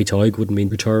 Tommy Tighe wouldn't be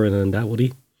retiring on that, would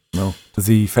he? No.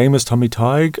 The famous Tommy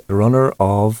Tighe, the runner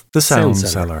of the Sound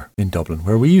Cellar in Dublin,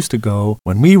 where we used to go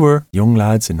when we were young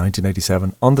lads in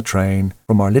 1987 on the train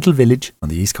from our little village on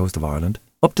the east coast of Ireland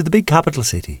up to the big capital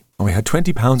city. And we had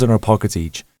 £20 in our pockets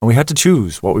each. And we had to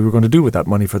choose what we were going to do with that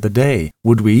money for the day.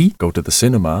 Would we go to the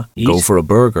cinema, go for a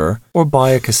burger, or buy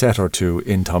a cassette or two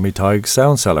in Tommy Tighe's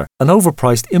Sound Cellar? An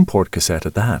overpriced import cassette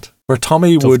at that, where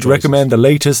Tommy would recommend the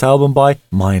latest album by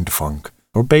Mindfunk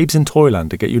or Babes in Toyland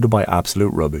to get you to buy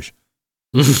absolute rubbish.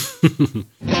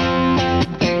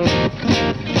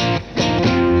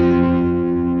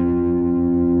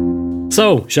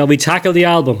 So, shall we tackle the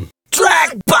album?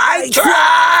 Track by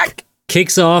track!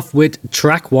 Kicks off with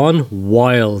track 1,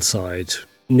 Wild Side.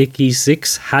 Nikki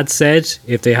Sixx had said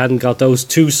if they hadn't got those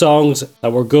 2 songs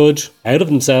that were good out of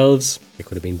themselves, it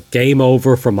could have been game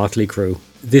over for Motley Crue.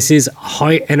 This is a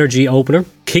high energy opener.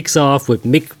 Kicks off with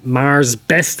Mick Mars'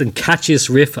 best and catchiest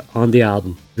riff on the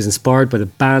album. It was inspired by the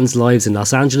band's lives in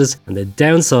Los Angeles and the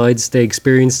downsides they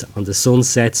experienced on the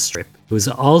Sunset Strip. It was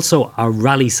also a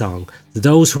rally song to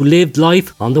those who lived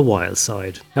life on the wild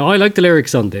side. Now, I like the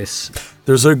lyrics on this.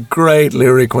 There's a great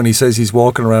lyric when he says he's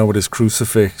walking around with his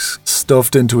crucifix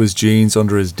stuffed into his jeans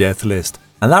under his death list.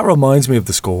 And that reminds me of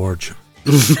The Scourge.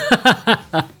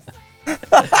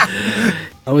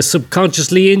 I was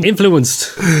subconsciously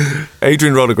influenced.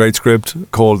 Adrian wrote a great script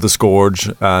called The Scourge,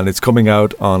 and it's coming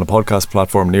out on a podcast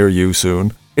platform near you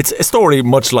soon. It's a story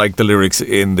much like the lyrics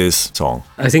in this song.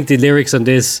 I think the lyrics on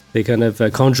this, they kind of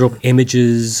conjure up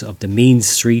images of the mean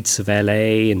streets of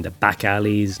LA and the back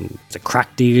alleys and the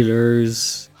crack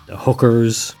dealers, the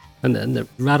hookers, and the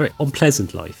rather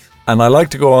unpleasant life. And I like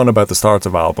to go on about the starts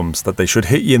of albums, that they should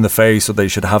hit you in the face, or they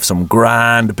should have some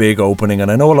grand big opening.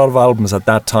 And I know a lot of albums at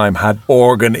that time had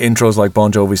organ intros like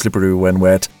Bon Jovi, Slippery When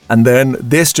Wet. And then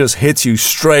this just hits you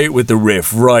straight with the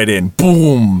riff right in.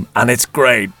 Boom! And it's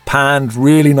great. Panned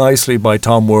really nicely by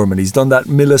Tom Werman. He's done that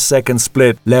millisecond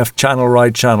split, left channel,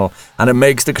 right channel. And it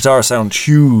makes the guitar sound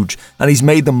huge. And he's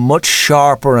made them much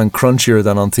sharper and crunchier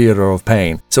than on Theatre of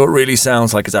Pain. So it really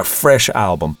sounds like it's a fresh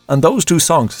album. And those 2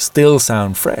 songs still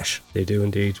sound fresh. They do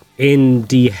indeed. In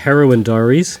the Heroin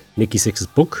Diaries, Nikki Sixx's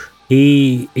book,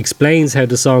 he explains how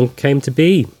the song came to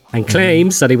be and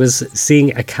claims that he was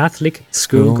seeing a Catholic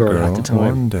schoolgirl at the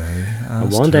time.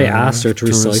 One day asked her to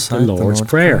recite the Lord's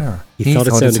Prayer. He thought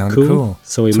it sounded cool,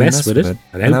 so he messed with it,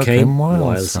 and out came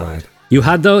Wild Side. You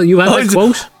had that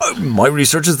quote? My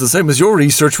research is the same as your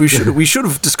research. We should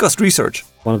have discussed research.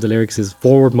 One of the lyrics is,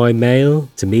 "Forward my mail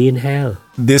to me in hell."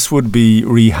 This would be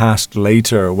rehashed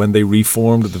later when they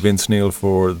reformed the Vince Neil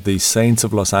for the Saints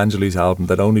of Los Angeles album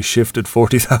that only shifted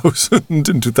 40,000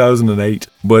 in 2008.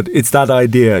 But it's that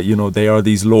idea, they are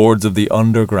these lords of the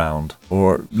underground,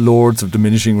 or lords of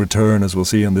diminishing return, as we'll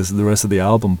see on the rest of the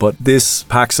album. But this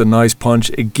packs a nice punch.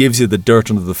 It gives you the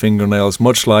dirt under the fingernails,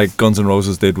 much like Guns N'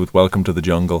 Roses did with Welcome to the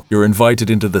Jungle. You're invited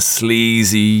into the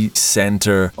sleazy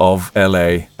centre of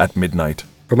LA at midnight.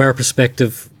 From our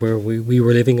perspective, where we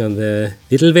were living on the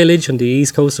little village on the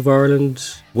east coast of Ireland,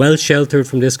 well sheltered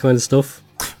from this kind of stuff.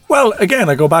 Well, again,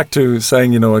 I go back to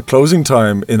saying, at closing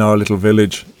time in our little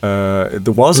village, there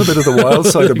was a bit of the wild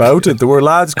side about it. There were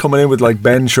lads coming in with like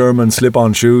Ben Sherman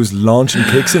slip-on shoes, launching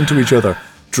kicks into each other,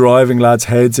 driving lads'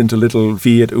 heads into little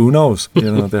Fiat Unos.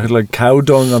 They had like cow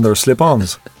dung on their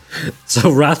slip-ons. So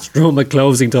Rathdrum at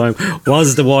closing time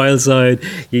was the wild side.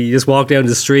 You just walk down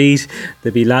the street,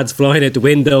 there'd be lads flying out the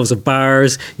windows of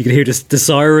bars, you could hear the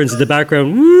sirens in the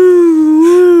background. Woo,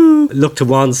 woo. Look to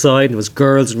one side and it was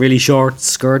girls in really short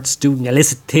skirts doing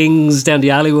illicit things down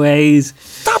the alleyways.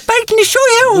 Stop making a show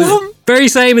out of them. Very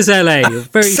same as LA.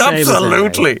 Very same as LA.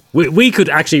 Absolutely. We could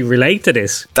actually relate to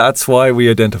this. That's why we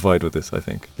identified with this, I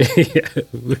think. Yeah.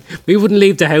 We wouldn't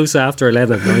leave the house after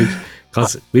 11 at night.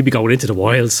 Because we'd be going into the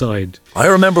wild side. I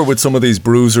remember with some of these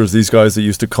bruisers, these guys that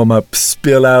used to come up,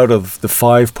 spill out of the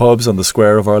 5 pubs on the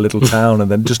square of our little town and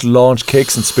then just launch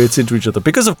kicks and spits into each other.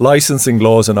 Because of licensing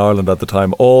laws in Ireland at the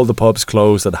time, all the pubs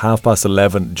closed at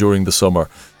 11:30 during the summer.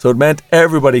 So it meant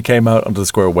everybody came out onto the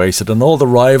square wasted, and all the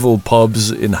rival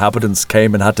pubs inhabitants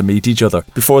came and had to meet each other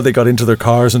before they got into their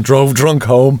cars and drove drunk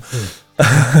home.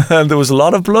 And there was a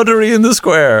lot of bloodery in the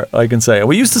square, I can say. And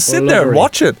we used to sit there and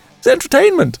watch it. It's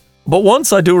entertainment. But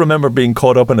once I do remember being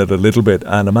caught up in it a little bit,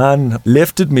 and a man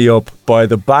lifted me up by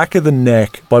the back of the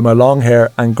neck, by my long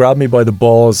hair, and grabbed me by the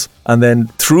balls, and then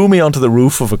threw me onto the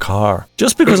roof of a car,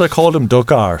 just because I called him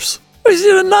duck arse.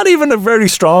 It's not even a very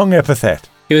strong epithet.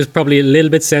 He was probably a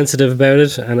little bit sensitive about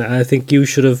it, and I think you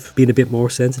should have been a bit more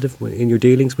sensitive in your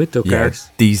dealings with duck arse.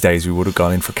 These days we would have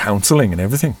gone in for counselling and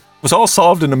everything. It was all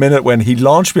solved in a minute when he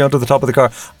launched me onto the top of the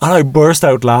car, and I burst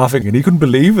out laughing, and he couldn't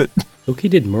believe it. Look, he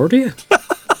did murder you.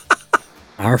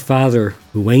 Our Father,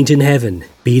 who ain't in heaven,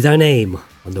 be thy name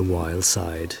on the wild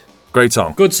side. Great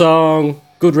song. Good song,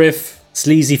 good riff,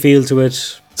 sleazy feel to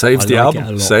it. Saves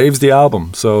the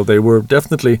album. So they were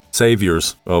definitely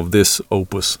saviours of this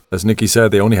opus. As Nicky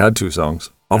said, they only had 2 songs.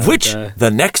 Of which,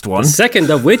 the next one... The second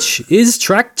of which is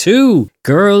track 2.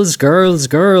 Girls, Girls,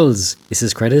 Girls. This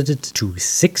is credited to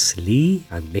Six Lee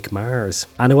and Mick Mars.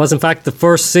 And it was in fact the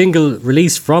first single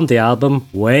released from the album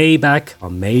way back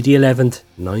on May the 11th,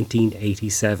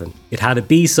 1987. It had a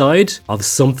B-side of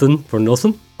Something for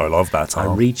Nothing. I love that song.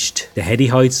 And reached the heady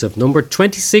heights of number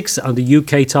 26 on the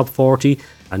UK Top 40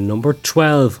 and number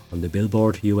 12 on the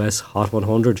Billboard US Hot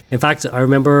 100. In fact, I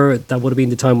remember that would have been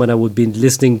the time when I would be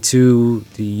listening to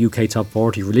the UK Top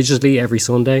 40 religiously every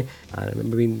Sunday. And I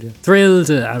remember being thrilled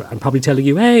and probably telling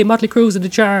you, hey, Motley Crue's in the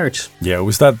chart. Yeah,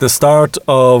 was that the start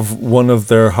of one of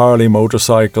their Harley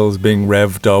motorcycles being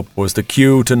revved up? Was the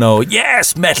cue to know,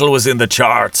 yes, metal was in the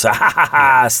charts.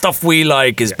 Stuff we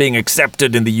like is being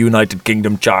accepted in the United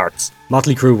Kingdom charts.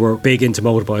 Motley Crue were big into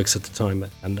motorbikes at the time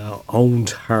and owned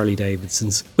Harley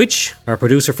Davidsons, which our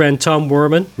producer friend Tom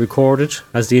Werman recorded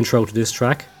as the intro to this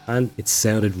track, and it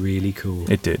sounded really cool.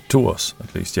 It did, to us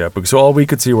at least, yeah, because all we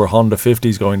could see were Honda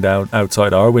 50s going down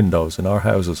outside our windows in our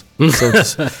houses. So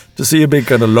to see a big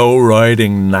kind of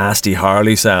low-riding, nasty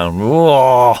Harley sound,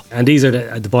 whoa. And these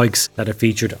are the bikes that are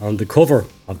featured on the cover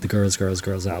of the Girls, Girls,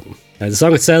 Girls album. Now, the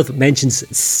song itself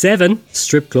mentions 7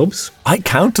 strip clubs. I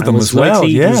counted them as well,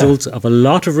 yeah. The result of a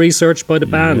lot of research by the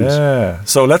band. Yeah.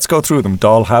 So let's go through them.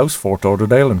 Dollhouse, Fort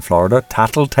Lauderdale in Florida.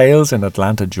 Tattletales in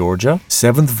Atlanta, Georgia.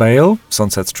 Seventh Veil,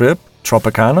 Sunset Strip.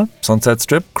 Tropicana, Sunset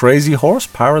Strip. Crazy Horse,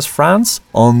 Paris, France,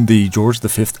 on the George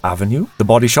V Avenue. The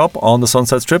Body Shop on the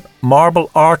Sunset Strip. Marble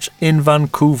Arch in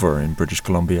Vancouver in British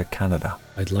Columbia, Canada.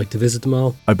 I'd like to visit them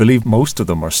all. I believe most of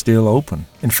them are still open.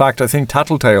 In fact, I think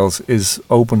Tattletales is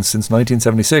open since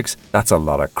 1976. That's a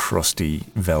lot of crusty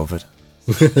velvet.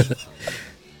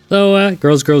 So,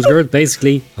 Girls, Girls, Girls,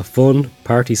 basically a fun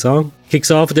party song.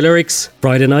 Kicks off with the lyrics,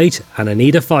 Friday night and I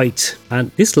need a fight.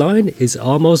 And this line is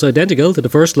almost identical to the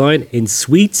first line in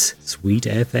Sweet's Sweet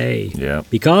F.A. Yeah.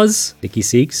 Because Nicky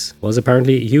Six was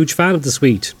apparently a huge fan of the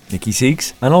Sweet. Nicky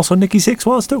Six, and also Nicky Six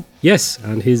was too. Yes,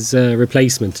 and his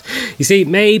replacement. You see,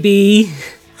 maybe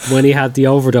when he had the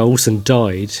overdose and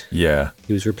died, yeah,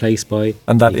 he was replaced by...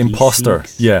 And that Nicky imposter,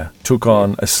 Six. yeah, took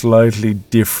on a slightly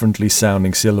differently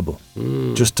sounding syllable.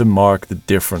 Just to mark the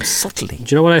difference subtly. Do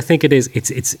you know what I think it is?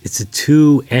 It's a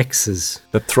 2 X's.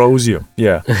 That throws you,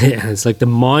 yeah. Yeah, it's like the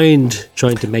mind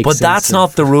trying to make But sense that's of...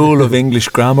 not the rule of English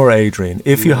grammar, Adrian.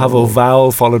 If you have a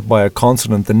vowel followed by a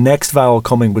consonant, the next vowel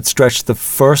coming would stretch the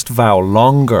first vowel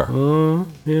longer.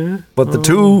 Yeah. But the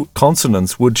 2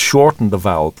 consonants would shorten the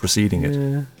vowel preceding it.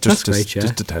 Yeah. Just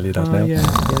to tell you that now. Yeah.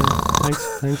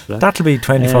 Thanks for that. That'll be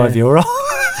 €25.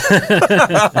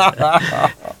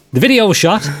 The video was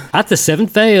shot at the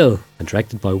Seventh Veil and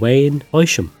directed by Wayne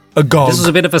Isham. A gog. This was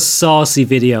a bit of a saucy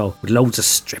video with loads of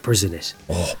strippers in it.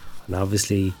 And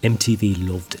obviously MTV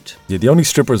loved it. Yeah, the only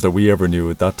strippers that we ever knew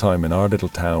at that time in our little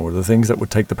town were the things that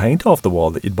would take the paint off the wall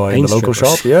that you'd buy in the local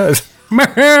shop. Yeah.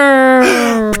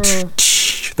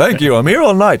 Thank you. I'm here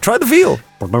all night. Try the feel.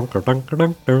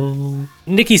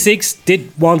 Nicky Six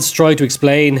did once try to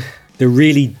explain the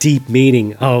really deep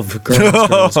meaning of Girls,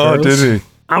 Girls, Girls. Did he?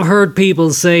 I've heard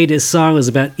people say this song is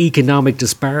about economic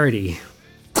disparity,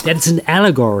 that it's an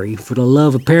allegory for the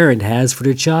love a parent has for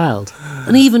their child,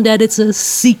 and even that it's a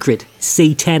secret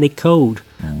satanic code.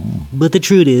 But the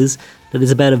truth is that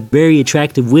it's about a very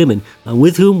attractive woman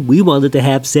with whom we wanted to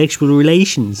have sexual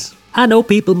relations. I know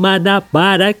people might not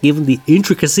buy that given the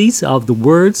intricacies of the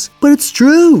words, but it's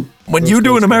true. When you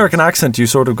do an American accent, you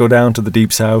sort of go down to the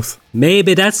deep south.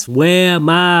 Maybe that's where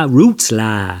my roots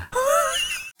lie.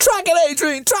 Track it,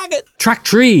 Adrian, track it. Track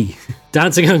 3,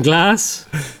 Dancing on Glass.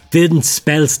 Vince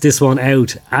spells this one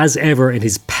out, as ever, in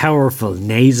his powerful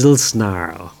nasal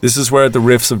snarl. This is where the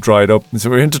riffs have dried up.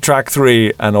 So we're into track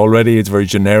 3, and already it's very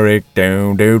generic.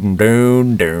 Down, down,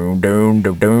 down, down, down,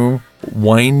 down, down.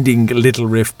 Winding little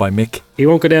riff by Mick. He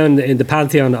won't go down in the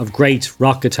pantheon of great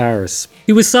rock guitarists.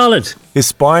 He was solid. His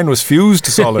spine was fused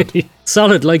to solid.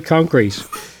 Solid like concrete.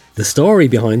 The story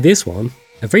behind this one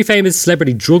A very famous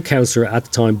celebrity drug counsellor at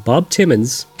the time, Bob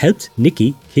Timmons, helped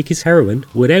Nicky kick his heroin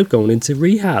without going into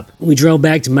rehab. We drove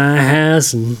back to my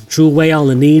house and threw away all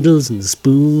the needles and the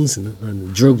spoons and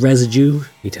the drug residue,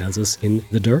 he tells us in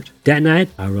The Dirt. That night,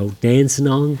 I wrote Dancing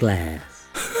on Glass.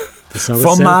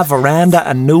 From my veranda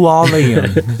in New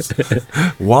Orleans,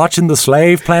 watching the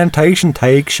slave plantation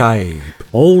take shape.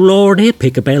 Oh Lordy,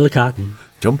 pick a bale of cotton.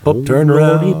 Jump up, turn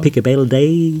around. Pick a bale a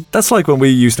day. That's like when we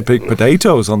used to pick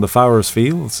potatoes on the farrier's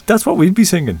fields. That's what we'd be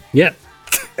singing. Yeah.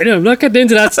 I know, I'm not getting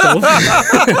into that stuff.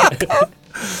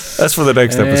 That's for the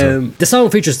next episode. The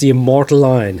song features the immortal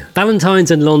line,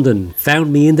 Valentine's in London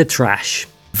found me in the trash.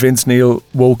 Vince Neil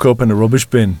woke up in a rubbish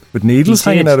bin with needles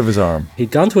hanging out of his arm.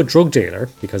 He'd gone to a drug dealer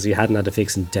because he hadn't had a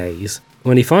fix in days.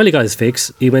 When he finally got his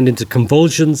fix, he went into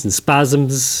convulsions and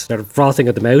spasms, started frothing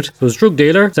at the mouth. So his drug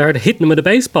dealer started hitting him with a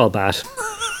baseball bat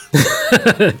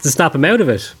to snap him out of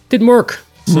it. Didn't work.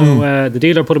 So the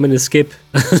dealer put him in his skip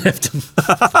and left him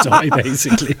die,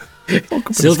 basically.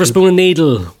 Silver spoon and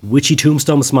needle, witchy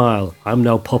tombstone smile. I'm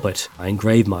no puppet. I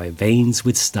engrave my veins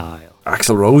with style.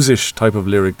 Axl Rose-ish type of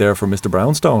lyric there for Mr.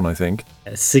 Brownstone, I think.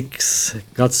 Six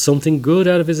got something good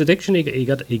out of his addiction. He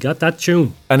got that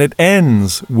tune. And it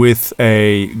ends with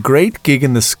a great Gig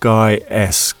in the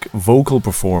Sky-esque vocal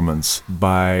performance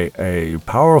by a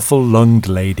powerful lunged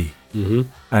lady. Mm-hmm.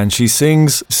 And she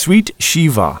sings, Sweet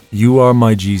Shiva, you are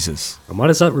my Jesus. And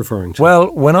what is that referring to?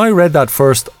 Well, when I read that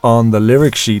first on the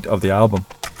lyric sheet of the album,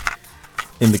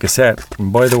 in the cassette,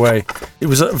 and by the way, it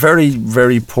was a very,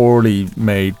 very poorly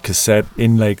made cassette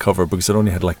inlay cover because it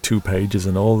only had like 2 pages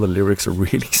and all the lyrics are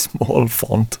really small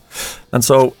font. And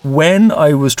so when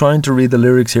I was trying to read the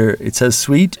lyrics here, it says,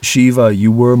 Sweet Shiva, you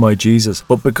were my Jesus.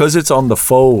 But because it's on the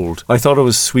fold, I thought it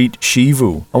was Sweet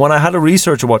Shivu. And when I had a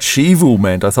research of what Shivu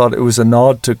meant, I thought it was a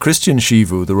nod to Christian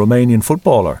Shivu, the Romanian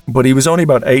footballer. But he was only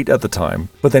about 8 at the time.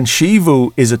 But then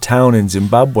Shivu is a town in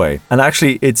Zimbabwe. And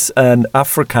actually it's an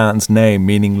Afrikaans name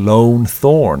meaning lone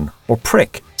thorn or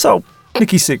prick. So,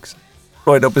 Nicky Six.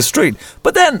 Right up his street.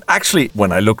 But then, actually,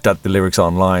 when I looked at the lyrics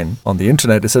online on the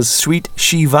internet, it says Sweet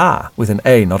Shiva with an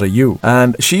A, not a U.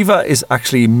 And Shiva is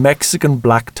actually Mexican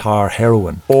black tar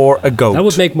heroin or a goat. That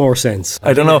would make more sense.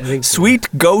 I don't know.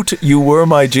 Sweet goat, you were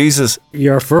my Jesus.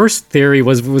 Your first theory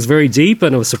was very deep,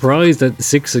 and I was surprised that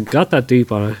Six had got that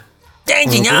deep on it.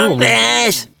 Dancing on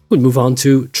Glass. We'll move on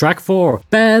to track 4.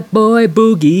 Bad Boy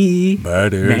Boogie.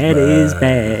 Bad is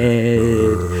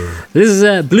bad. This is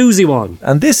a bluesy one.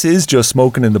 And this is just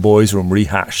Smoking in the Boys' Room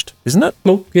rehashed, isn't it?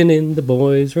 Smoking in the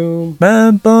boys' room.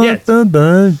 Yes.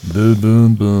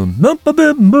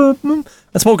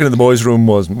 And Smoking in the Boys' Room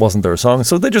wasn't their song,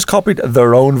 so they just copied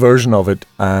their own version of it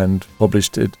and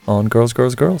published it on Girls,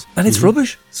 Girls, Girls. And it's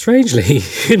rubbish. Strangely,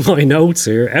 in my notes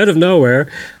here, out of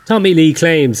nowhere, Tommy Lee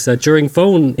claims that during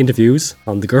phone interviews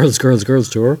on the Girls, Girls, Girls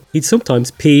tour, he'd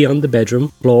sometimes pee on the bedroom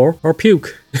floor or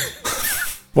puke.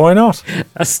 Why not?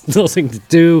 That's nothing to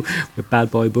do with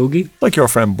Bad Boy Boogie. Like your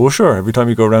friend Busher, every time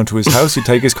you go around to his house, he'd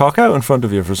take his cock out in front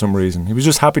of you for some reason. He was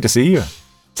just happy to see you.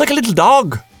 It's like a little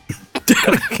dog.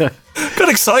 Got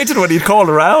excited when he'd call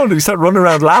around and he started running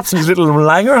around laps and his little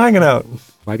langer hanging out.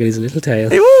 Wagging his little tail.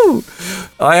 Hey, woo!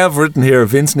 I have written here,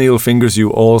 Vince Neil fingers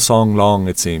you all song long,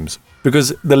 it seems.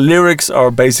 Because the lyrics are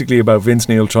basically about Vince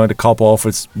Neil trying to cop off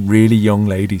with really young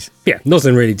ladies. Yeah,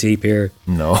 nothing really deep here.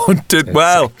 No,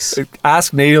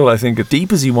 ask Neil, I think, as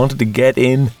deep as he wanted to get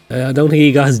in. I don't think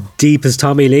he got as deep as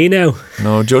Tommy Lee now.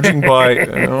 No, judging by...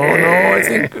 I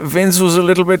think Vince was a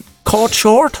little bit caught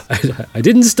short. I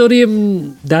didn't study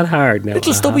him that hard now.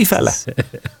 Little stubby fella.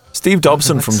 Steve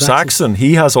Dobson from Saxon,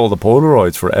 he has all the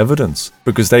Polaroids for evidence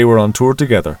because they were on tour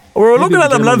together. We were looking at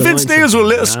them, and Vince Neil's a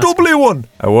little stubbly one.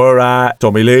 Where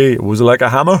Tommy Lee, was it like a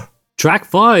hammer? Track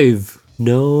 5.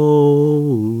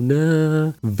 No.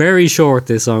 Very short,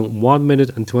 this song. 1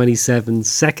 minute and 27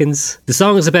 seconds. The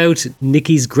song is about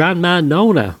Nicky's grandma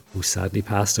Nona, who sadly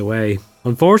passed away.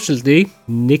 Unfortunately,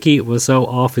 Nicky was so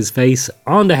off his face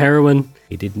on the heroin,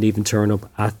 he didn't even turn up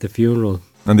at the funeral.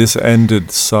 And this ended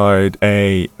side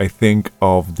A, I think,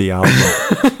 of the album.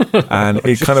 And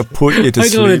it kind of put you to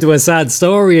sleep. I'm going into a sad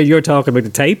story and you're talking about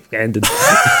the tape ended.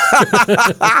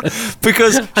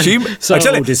 Because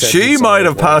she might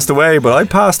have passed away, but I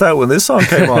passed out when this song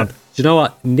came on. Do you know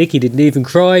what? Nicky didn't even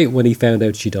cry when he found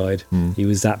out she died. He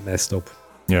was that messed up.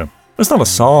 Yeah. It's not a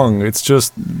song, it's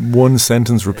just one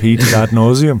sentence repeated ad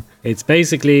nauseum. It's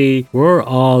basically, we're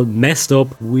all messed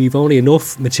up. We've only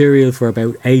enough material for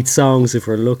about 8 songs if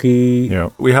we're lucky. Yeah,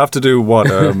 we have to do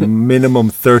a minimum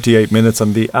 38 minutes,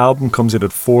 and the album comes in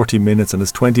at 40 minutes and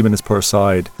it's 20 minutes per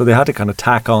side. So they had to kind of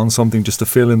tack on something just to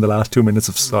fill in the last 2 minutes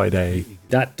of side A.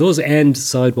 That does end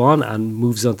side 1 and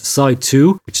moves on to side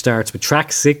 2, which starts with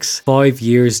track 6, 5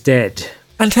 Years Dead.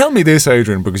 And tell me this,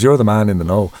 Adrian, because you're the man in the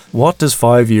know. What does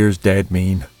 5 Years Dead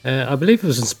mean? I believe it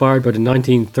was inspired by the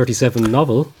 1937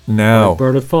 novel. Now,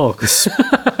 Bernard Falk.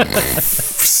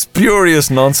 Spurious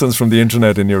nonsense from the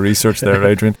internet in your research there,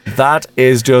 Adrian. That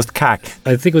is just cack.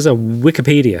 I think it was on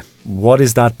Wikipedia. What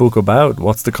is that book about?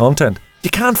 What's the content? You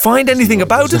can't find anything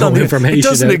about it on the information. It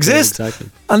doesn't exist.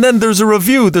 Exactly. And then there's a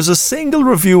review. There's a single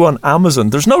review on Amazon.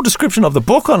 There's no description of the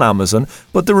book on Amazon,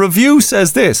 but the review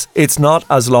says this: it's not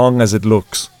as long as it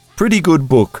looks. Pretty good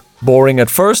book. Boring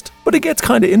at first, but it gets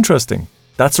kind of interesting.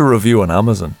 That's a review on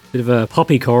Amazon. Bit of a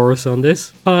poppy chorus on this.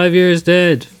 5 years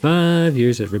dead. 5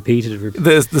 years dead. Repeated.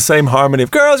 There's the same harmony of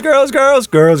girls, girls, girls,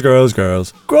 girls, girls,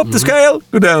 girls. Go up the scale,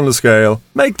 go down the scale.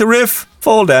 Make the riff,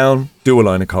 fall down, do a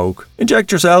line of coke.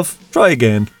 Inject yourself, try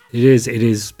again. It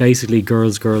is basically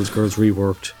girls, girls, girls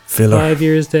reworked. Filler. 5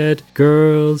 years dead.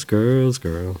 Girls, girls,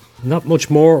 girl. Not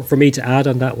much more for me to add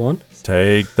on that one.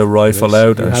 Take the rifle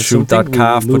out and shoot that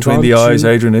calf We'll move between on the eyes, to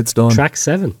Adrian. It's done. Track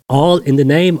 7. All in the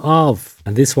name of.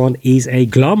 And this one is a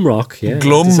glum rock. Yeah,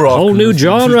 Glum This is rock. a whole new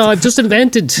genre I've just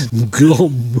invented.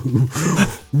 Glum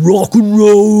rock and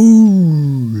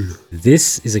roll.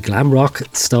 This is a glam rock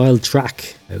style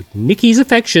track about Nicky's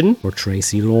affection for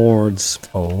Tracy Lords.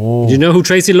 Oh. Do you know who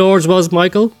Tracy Lords was,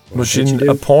 Michael? Was she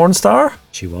a porn star?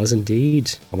 She was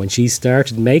indeed. And when she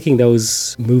started making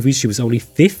those movies, she was only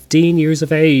 15 years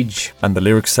of age. And the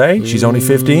lyrics say she's only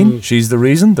 15. She's the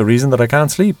reason that I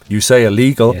can't sleep. You say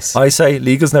illegal. Yes. I say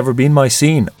legal's never been my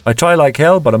scene. I try like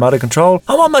hell, but I'm out of control.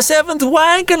 I'm on my 7th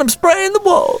wank and I'm spraying the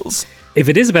walls. If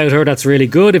it is about her, that's really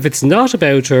good. If it's not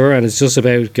about her and it's just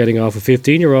about getting off of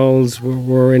 15-year-olds,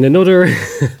 we're in another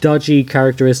dodgy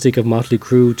characteristic of Motley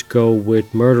Crue to go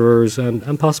with murderers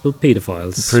and possible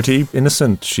paedophiles. Pretty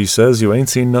innocent. She says you ain't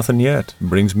seen nothing yet.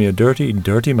 Brings me a dirty,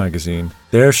 dirty magazine.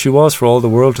 There she was for all the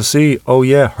world to see. Oh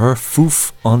yeah, her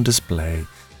foof on display.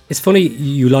 It's funny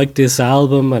you like this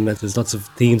album and there's lots of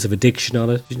themes of addiction on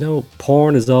it. You know,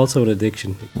 porn is also an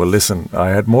addiction. Well, listen,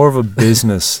 I had more of a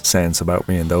business sense about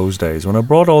me in those days. When I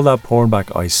brought all that porn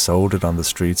back, I sold it on the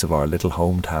streets of our little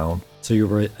hometown. So you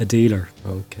were a dealer.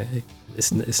 Okay.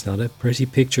 It's not a pretty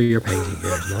picture you're painting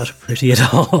here. Not pretty at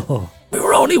all. We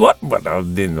were only, I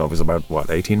was about,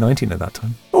 18, 19 at that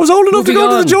time. I was old enough to go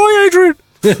Moving to the Joy, Adrian.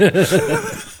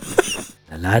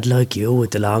 A lad like you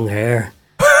with the long hair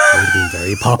would have been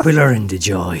very popular in the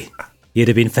Joy. You'd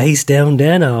have been face down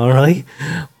then, alright?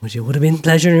 But you would have been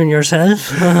pleasuring yourself.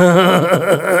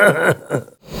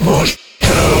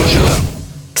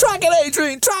 Moshtalgia. Track it,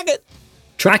 Adrian, track it.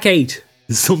 Track 8.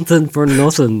 Something for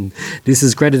Nothing. This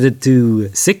is credited to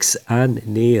Six and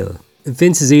Neil.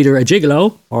 Vince is either a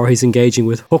gigolo or he's engaging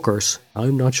with hookers.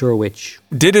 I'm not sure which.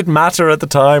 Did it matter at the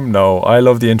time? No. I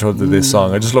love the intro to this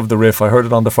song. I just love the riff. I heard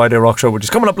it on the Friday Rock Show, which is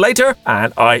coming up later,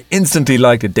 and I instantly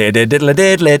liked it. I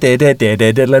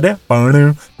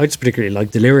just particularly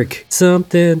like the lyric.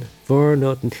 Something for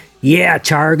nothing. Yeah,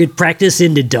 target practice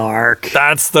in the dark.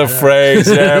 That's the phrase,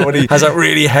 yeah, when he has that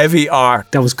really heavy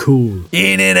arc. That was cool.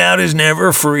 In and out is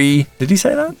never free. Did he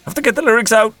say that? I have to get the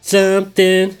lyrics out.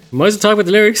 Something. Might as well talk about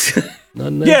the lyrics.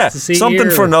 Nothing Yeah, else to see something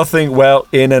here. for nothing. Well,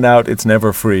 in and out, it's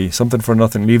never free. Something for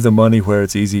nothing. Leave the money where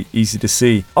it's easy to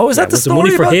see. Oh, is that the Was the story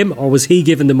money for about- him or was he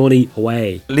giving the money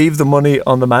away? Leave the money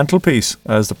on the mantelpiece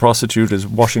as the prostitute is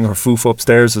washing her foof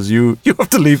upstairs as you have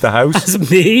to leave the house.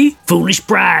 As me? Foolish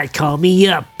bride, call me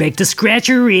up. Beg to scratch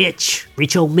her itch.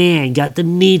 Rich old man got the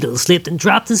needle, slipped and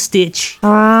dropped the stitch.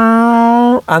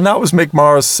 And that was Mick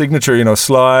Mars' signature,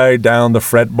 slide down the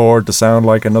fretboard to sound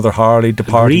like another Harley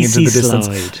departing into the Greasy distance.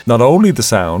 slide. Not only the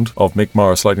sound of Mick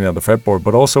Mars sliding down the fretboard,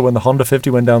 but also when the Honda 50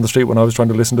 went down the street when I was trying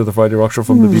to listen to the Friday Rock Show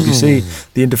from the BBC,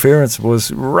 the interference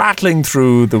was rattling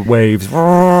through the waves.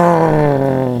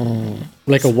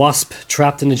 Like a wasp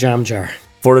trapped in a jam jar.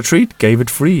 For a treat, gave it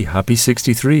free. Happy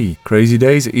 63. Crazy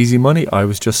days, easy money. I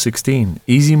was just 16.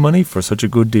 Easy money for such a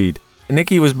good deed.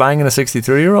 Nicky was banging a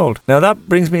 63-year-old. Now that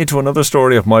brings me into another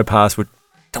story of my past, which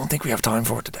I don't think we have time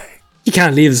for today. You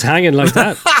can't leave us hanging like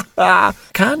that.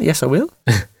 Can? Yes, I will.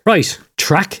 Right,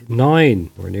 track 9.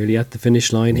 We're nearly at the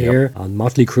finish line here on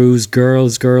Motley Crue's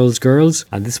Girls, Girls, Girls.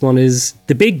 And this one is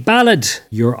the big ballad,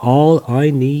 You're All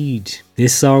I Need.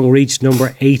 This song reached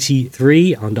number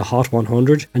 83 on the Hot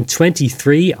 100 and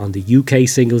 23 on the UK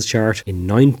singles chart in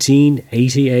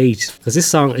 1988. Because this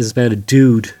song is about a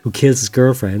dude who kills his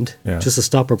girlfriend just to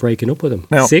stop her breaking up with him.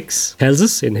 Now, Six tells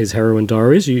us in his heroin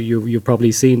diaries, you've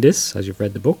probably seen this as you've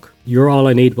read the book, You're All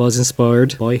I Need was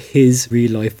inspired by his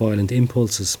real-life violent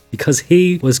impulses because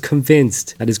he was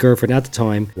convinced that his girlfriend at the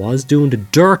time was doing the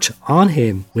dirt on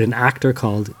him with an actor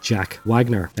called Jack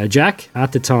Wagner. Now, Jack,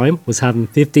 at the time, was having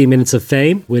 15 minutes of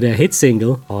fame with a hit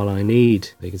single, All I Need.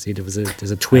 You can see there's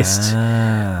a twist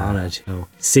on it. You know,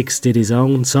 Six did his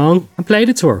own song and played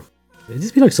it to her. It'd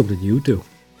just be like something you do.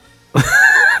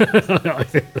 I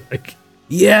feel like...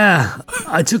 Yeah,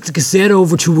 I took the cassette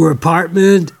over to her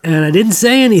apartment and I didn't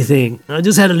say anything. I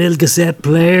just had a little cassette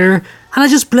player and I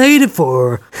just played it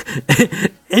for her.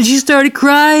 And she started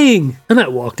crying. And I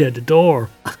walked out the door.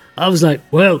 I was like,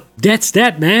 well, that's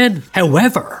that, man.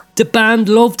 However, the band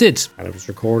loved it. And it was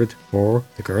recorded for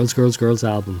the Girls, Girls, Girls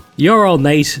album. Your old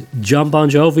mate, John Bon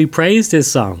Jovi, praised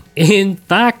this song. In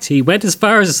fact, he went as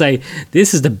far as to say,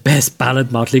 this is the best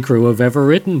ballad Motley Crue have ever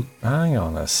written. Hang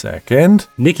on a second.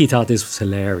 Nicky thought this was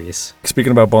hilarious.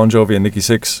 Speaking about Bon Jovi and Nicky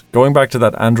Six, going back to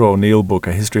that Andrew O'Neill book,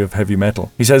 A History of Heavy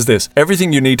Metal, he says this: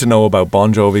 everything you need to know about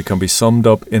Bon Jovi can be summed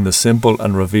up in the simple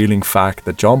and revealing fact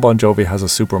that John Bon Jovi has a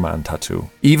Superman tattoo.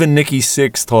 Even Nicky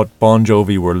Six thought Bon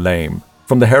Jovi were lame.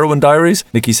 From the Heroin Diaries,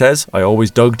 Nicky says, I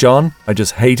always dug John, I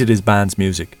just hated his band's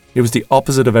music. It was the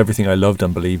opposite of everything I loved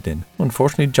and believed in.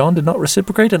 Unfortunately, John did not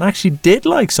reciprocate and actually did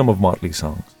like some of Motley's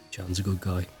songs. John's a good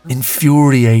guy.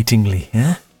 Infuriatingly,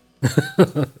 yeah?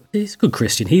 He's a good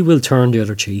Christian. He will turn the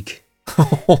other cheek.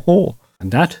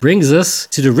 And that brings us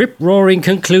to the rip-roaring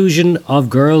conclusion of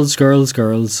Girls, Girls,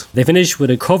 Girls. They finish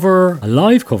with a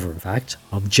live cover in fact,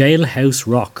 of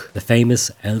Jailhouse Rock, the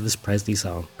famous Elvis Presley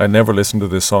song. I never listened to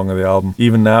this song on the album.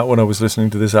 Even now, when I was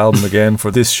listening to this album again for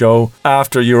this show,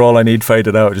 after You're All I Need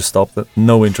faded out, I just stopped it.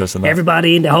 No interest in that.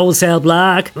 Everybody in the wholesale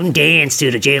block dance to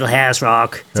the Jailhouse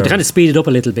Rock. So they kind of speed it up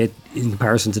a little bit in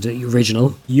comparison to the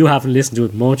original. You haven't listened to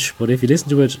it much, but if you listen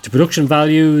to it, the production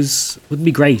values wouldn't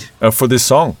be great. For this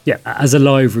song? Yeah, as a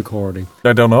live recording.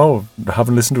 I don't know. I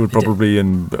haven't listened to it probably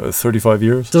in 35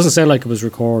 years. It doesn't sound like it was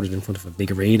recorded in front of a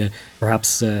big arena.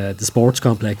 Perhaps the sports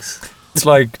complex. It's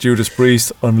like Judas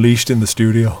Priest Unleashed in the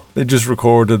studio. They just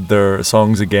recorded their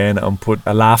songs again and put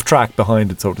a laugh track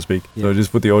behind it, so to speak. Yeah. So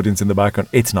just put the audience in the background.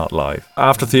 It's not live.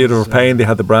 After Theatre of Pain, they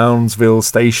had the Brownsville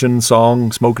Station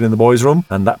song, Smoking in the Boys' Room,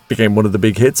 and that became one of the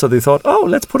big hits. So they thought, oh,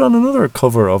 let's put on another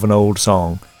cover of an old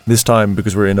song. This time,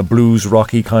 because we're in a blues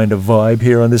rocky kind of vibe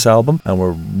here on this album and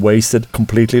we're wasted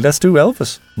completely, let's do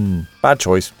Elvis. Bad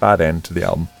choice, bad end to the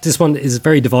album. This one is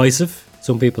very divisive.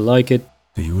 Some people like it.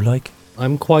 Do you like it?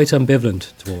 I'm quite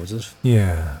ambivalent towards it.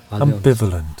 Yeah,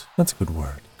 ambivalent. That's a good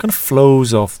word. Kind of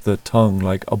flows off the tongue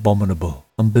like abominable.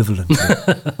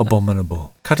 Ambivalently.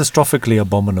 Abominable. Catastrophically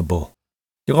abominable.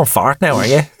 You're going to fart now, are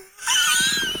you?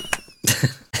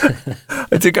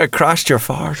 I think I crashed your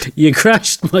fart. You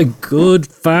crashed my good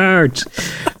fart.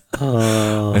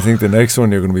 Oh. I think the next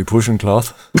one you're going to be pushing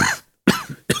cloth.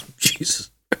 Jesus.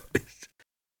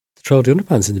 Throw the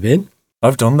underpants in the bin.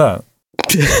 I've done that.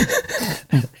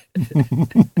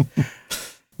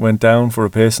 Went down for a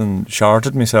piss and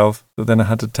sharted myself. So then I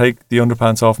had to take the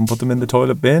underpants off and put them in the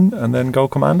toilet bin and then go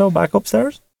commando back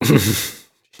upstairs.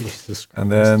 Jesus Christ.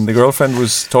 And then the girlfriend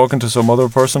was talking to some other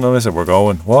person and I said, we're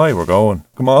going. Why? We're going.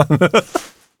 Come on.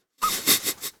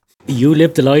 You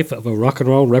lived the life of a rock and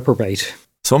roll reprobate.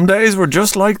 Some days were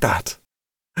just like that.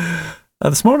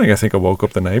 And this morning I think I woke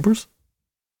up the neighbours.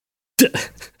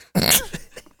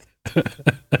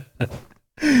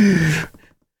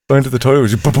 Went to the toilet,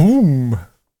 was boom.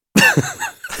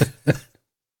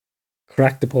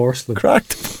 Cracked the porcelain.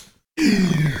 Cracked.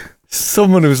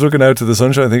 Someone who was looking out to the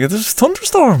sunshine thinking, there's a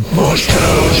thunderstorm.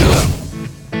 Moshtalgia.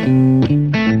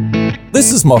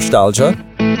 This is Moshtalgia.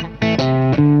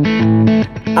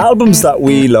 Albums that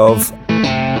we love.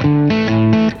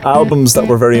 Albums that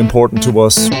were very important to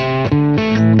us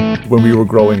when we were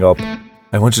growing up.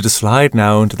 I want you to slide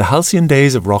now into the halcyon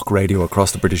days of rock radio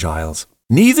across the British Isles.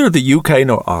 Neither the UK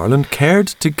nor Ireland cared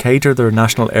to cater their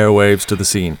national airwaves to the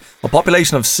scene. A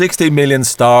population of 60 million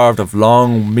starved of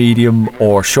long, medium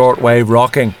or shortwave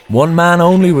rocking. One man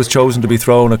only was chosen to be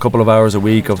thrown a couple of hours a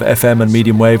week of FM and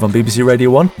medium wave on BBC Radio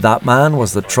 1. That man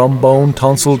was the trombone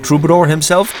tonsil troubadour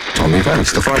himself, Tommy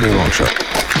Vance, the Friday Long Show.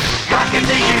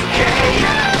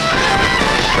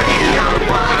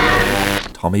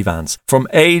 Tommy Vance. From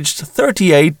aged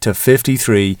 38 to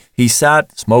 53, he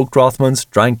sat, smoked Rothmans,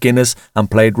 drank Guinness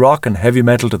and played rock and heavy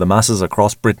metal to the masses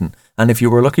across Britain. And if you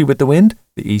were lucky with the wind,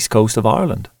 the east coast of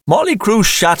Ireland. Motley Crue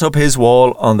shat up his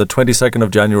wall on the 22nd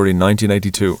of January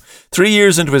 1982. 3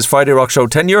 years into his Friday Rock Show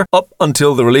tenure, up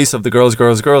until the release of the Girls,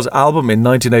 Girls, Girls album in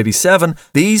 1987,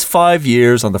 these 5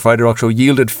 years on the Friday Rock Show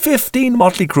yielded 15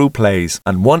 Motley Crue plays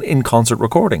and 1 in-concert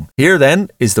recording. Here then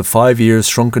is the 5 years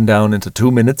shrunken down into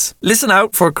 2 minutes. Listen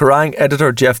out for Kerrang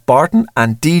editor Jeff Barton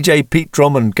and DJ Pete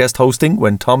Drummond guest hosting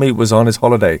when Tommy was on his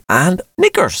holiday. And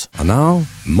Knickers. And now,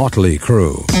 Motley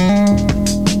Crue.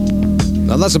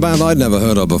 Now that's a band I'd never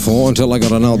heard of before until I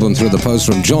got an album through the post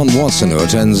from John Watson, who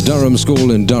attends Durham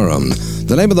School in Durham.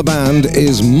 The name of the band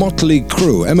is Motley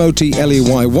Crue,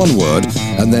 M-O-T-L-E-Y, one word,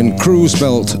 and then Crue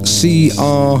spelt C-R-U-E.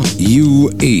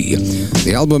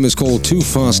 The album is called Too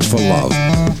Fast for Love.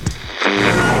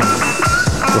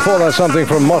 Before that, something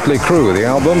from Motley Crue, the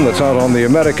album that's out on the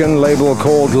American label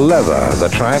called Leather. The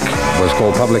track was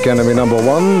called Public Enemy No.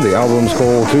 1. The album's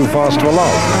called Too Fast for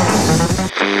Love.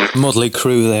 Motley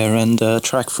Crue there, and a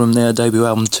track from their debut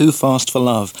album, Too Fast for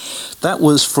Love. That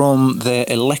was from their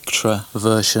Electra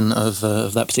version of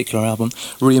that particular album,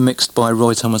 remixed by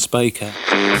Roy Thomas Baker.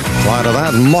 Prior to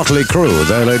that, Motley Crue,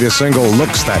 their latest single,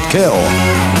 Looks That Kill.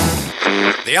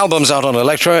 The album's out on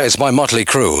Electra. It's by Motley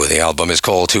Crue. The album is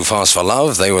called Too Fast for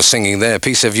Love. They were singing their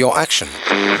piece of Your Action.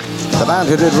 The band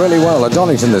who did really well at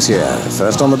Donington this year.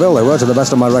 First on the bill, they were, to the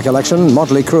best of my recollection,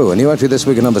 Motley Crue. A new entry this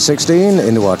week at number 16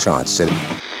 into our charts.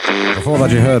 Before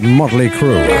that, you heard Motley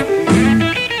Crue.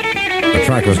 The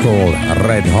track was called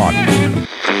Red Hot.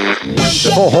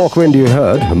 Before Hawkwind, you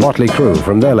heard Motley Crue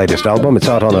from their latest album. It's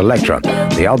out on Electra.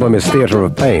 The album is Theatre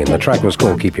of Pain. The track was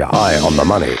called Keep Your Eye on the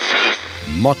Money.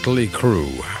 Motley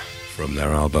Crue from their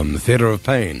album Theatre of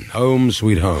Pain, Home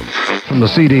Sweet Home. From the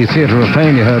CD Theatre of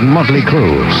Pain, you heard Motley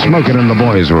Crue, Smoking in the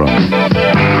Boys' Room.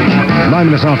 9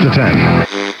 minutes after 10.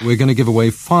 We're going to give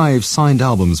away 5 signed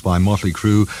albums by Motley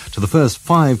Crue to the first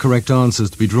 5 correct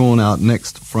answers to be drawn out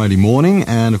next Friday morning.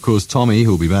 And, of course, Tommy,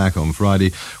 who'll be back on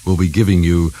Friday, will be giving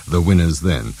you the winners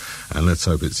then. And let's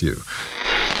hope it's you.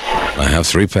 I have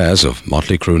 3 pairs of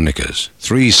Motley Crue knickers,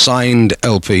 3 signed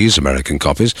LPs, American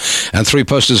copies, and 3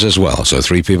 posters as well. So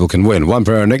 3 people can win 1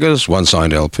 pair of knickers, 1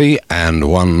 signed LP, and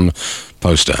 1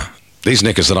 poster. These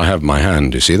knickers that I have in my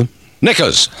hand, do you see them?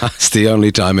 Knickers! That's the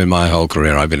only time in my whole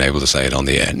career I've been able to say it on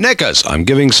the air. Knickers! I'm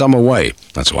giving some away.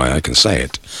 That's why I can say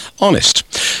it. Honest.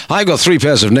 I've got 3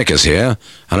 pairs of knickers here,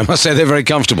 and I must say they're very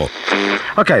comfortable.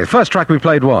 Okay, the first track we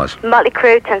played was Motley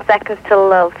Crue, 10 Seconds Till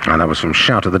Love. And that was from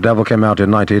Shout at the Devil, came out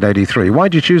in 1983. Why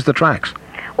did you choose the tracks?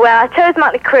 Well, I chose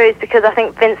Motley Crue because I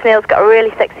think Vince Neil's got a really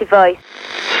sexy voice.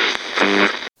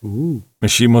 Ooh.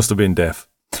 She must have been deaf.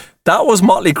 That was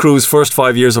Motley Crue's first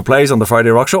 5 years of plays on the Friday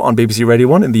Rock Show on BBC Radio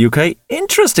 1 in the UK.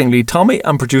 Interestingly, Tommy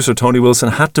and producer Tony Wilson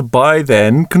had to buy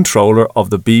then controller of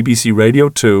the BBC Radio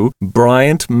 2,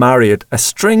 Bryant Marriott, a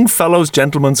Stringfellows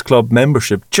Gentlemen's Club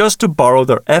membership just to borrow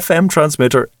their FM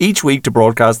transmitter each week to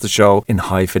broadcast the show in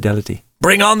high fidelity.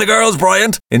 Bring on the girls,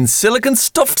 Bryant, in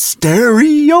silicon-stuffed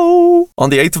stereo. On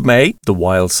the 8th of May, The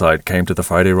Wild Side came to the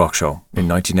Friday Rock Show in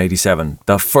 1987.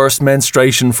 The first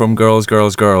menstruation from Girls,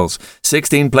 Girls, Girls.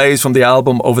 16 plays from the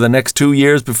album over the next 2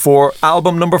 years before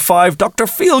album number 5, Dr.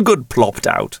 Feelgood, plopped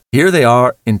out. Here they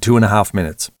are in 2.5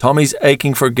 minutes. Tommy's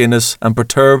aching for Guinness and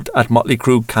perturbed at Motley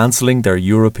Crue cancelling their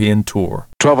European tour.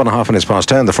 12.5 minutes past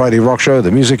 10, the Friday Rock Show.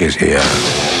 The music is here.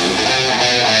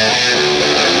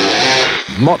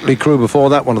 Motley Crue before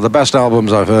that, one of the best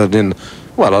albums I've heard in,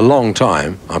 well, a long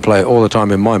time. I play it all the time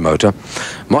in my motor.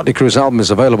 Motley Crue's album is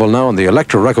available now on the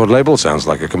Electra record label. Sounds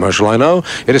like a commercial, I know.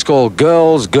 It is called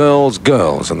Girls, Girls,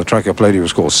 Girls, and the track I played you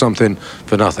was called Something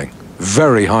for Nothing.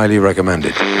 Very highly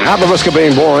recommended. At the risk of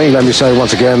being boring, let me say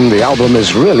once again, the album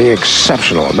is really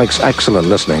exceptional. It makes excellent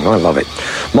listening. I love it.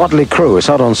 Motley Crue is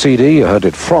out on CD. You heard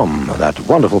it from that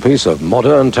wonderful piece of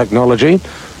modern technology,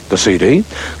 the CD.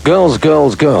 Girls,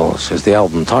 Girls, Girls is the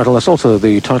album title. That's also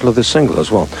the title of this single as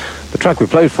well. The track we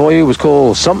played for you was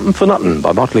called Something for Nothing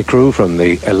by Motley Crue from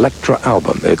the Electra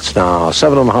album. It's now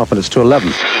 7.5 minutes to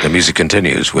 11. The music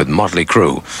continues with Motley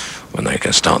Crue when they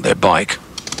can start their bike.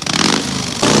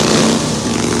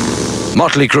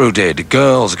 Motley Crue did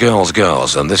Girls, Girls,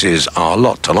 Girls, and this is our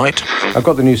lot tonight. I've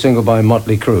got the new single by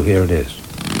Motley Crue. Here it is.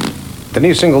 The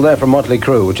new single there from Motley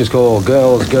Crue, which is called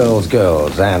Girls, Girls,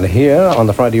 Girls. And here on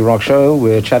the Friday Rock Show,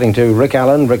 we're chatting to Rick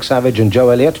Allen, Rick Savage and Joe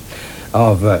Elliott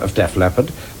of Def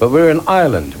Leppard. But we're in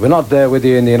Ireland. We're not there with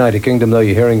you in the United Kingdom, though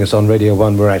you're hearing us on Radio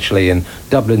 1. We're actually in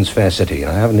Dublin's fair city.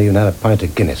 And I haven't even had a pint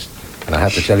of Guinness. And I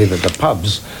have to tell you that the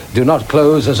pubs do not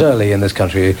close as early in this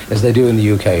country as they do in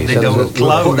the UK. They don't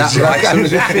close as soon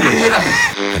as it finishes.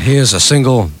 And here's a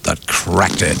single that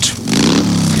cracked it.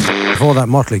 Before that,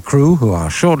 Motley Crue, who are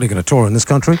shortly going to tour in this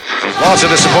country. Lots of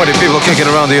disappointed people kicking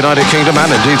around the United Kingdom and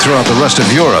indeed throughout the rest of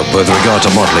Europe with regard to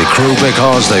Motley Crue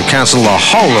because they've cancelled the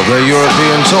whole of their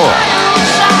European tour.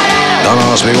 Don't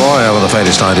ask me why, I haven't the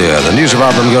faintest idea. The news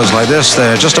about them goes like this.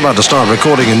 They're just about to start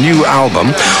recording a new album,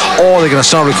 or they're going to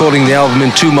start recording the album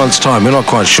in 2 months' time. We're not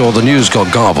quite sure. The news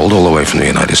got garbled all the way from the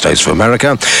United States of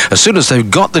America. As soon as they've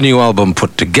got the new album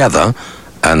put together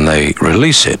and they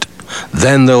release it,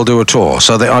 then they'll do a tour.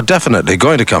 So they are definitely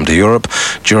going to come to Europe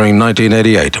during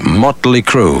 1988. Motley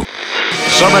Crue.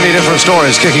 So many different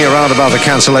stories kicking around about the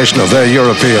cancellation of their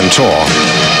European tour.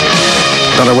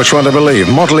 Don't know which one to believe.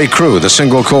 Motley Crue, the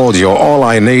single called You're All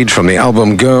I Need from the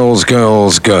album Girls,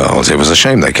 Girls, Girls. It was a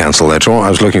shame they cancelled their tour. I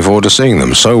was looking forward to seeing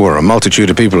them. So were a multitude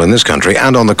of people in this country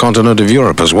and on the continent of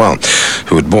Europe as well,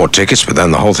 who had bought tickets, but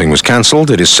then the whole thing was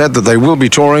cancelled. It is said that they will be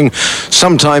touring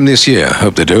sometime this year.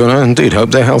 Hope they do, and I indeed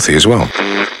hope they're healthy as well.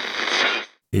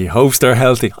 He hopes they're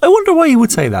healthy. I wonder why he would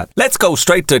say that. Let's go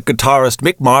straight to guitarist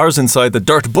Mick Mars inside the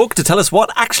Dirt Book to tell us what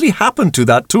actually happened to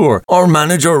that tour. Our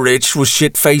manager Rich was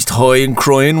shit-faced high and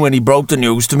crying when he broke the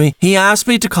news to me. He asked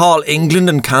me to call England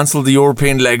and cancel the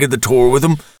European leg of the tour with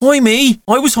him. Why me?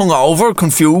 I was hungover,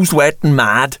 confused, wet and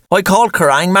mad. I called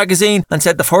Kerrang magazine and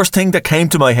said the first thing that came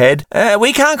to my head,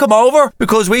 we can't come over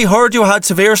because we heard you had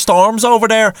severe storms over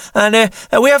there and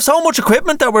we have so much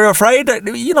equipment that we're afraid that,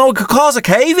 it could cause a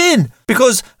cave-in.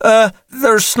 Because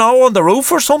there's snow on the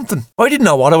roof or something. I didn't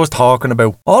know what I was talking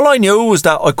about. All I knew was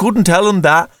that I couldn't tell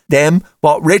them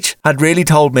what Rich had really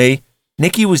told me.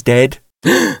 Nicky was dead.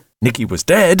 Nicky was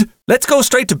dead? Let's go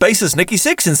straight to bassist Nicky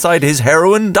Six inside his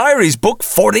Heroin Diaries book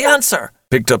for the answer.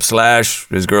 Picked up Slash,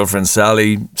 his girlfriend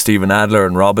Sally, Stephen Adler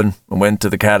and Robin and went to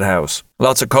the cat house.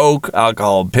 Lots of coke,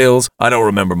 alcohol, pills. I don't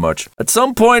remember much. At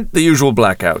some point, the usual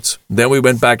blackouts. Then we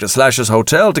went back to Slash's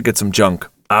hotel to get some junk.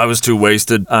 I was too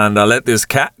wasted and I let this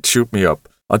cat shoot me up.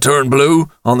 I turned blue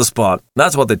on the spot.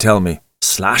 That's what they tell me.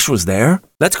 Slash was there?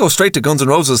 Let's go straight to Guns N'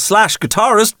 Roses Slash,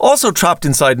 guitarist, also trapped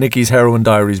inside Nicky's Heroin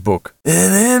Diaries book.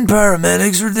 And then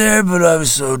paramedics were there, but I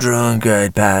was so drunk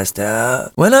I'd passed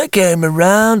out. When I came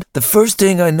around, the first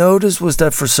thing I noticed was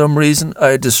that for some reason I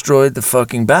had destroyed the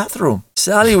fucking bathroom.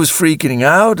 Sally was freaking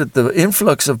out at the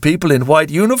influx of people in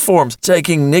white uniforms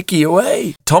taking Nicky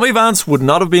away. Tommy Vance would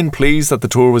not have been pleased that the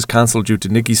tour was cancelled due to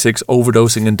Nicky Six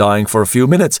overdosing and dying for a few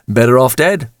minutes. Better off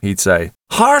dead, he'd say.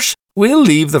 Harsh. We'll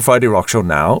leave the Friday Rock Show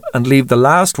now and leave the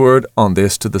last word on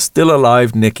this to the still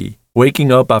alive Nicky,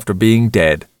 waking up after being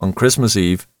dead on Christmas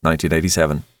Eve,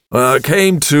 1987. When I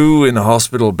came to in a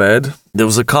hospital bed, there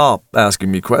was a cop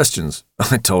asking me questions.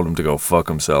 I told him to go fuck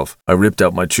himself. I ripped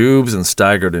out my tubes and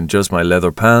staggered in just my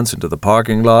leather pants into the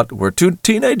parking lot where 2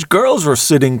 teenage girls were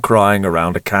sitting crying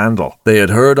around a candle. They had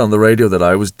heard on the radio that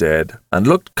I was dead and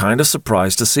looked kind of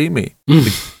surprised to see me.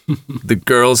 The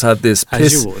girls had this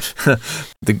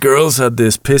The girls had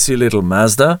this pissy little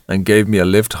Mazda and gave me a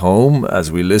lift home as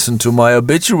we listened to my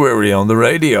obituary on the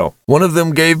radio. One of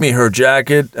them gave me her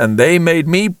jacket and they made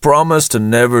me promise to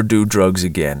never do drugs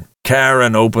again.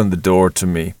 Karen opened the door to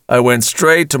me. I went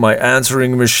straight to my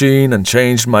answering machine and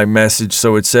changed my message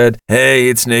so it said, "Hey,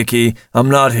 it's Nicky. I'm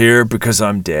not here because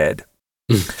I'm dead."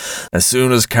 As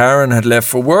soon as Karen had left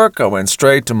for work, I went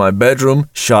straight to my bedroom,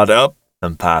 shot up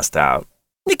and passed out.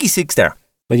 Nicky Six there.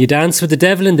 When you dance with the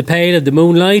devil in the pale of the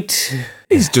moonlight,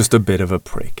 he's just a bit of a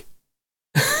prick.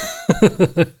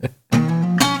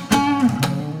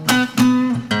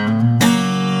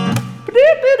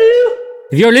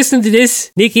 If you're listening to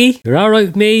this, Nicky, you're alright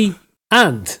with me.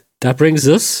 And that brings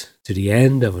us to the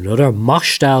end of another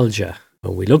Moshtalgia.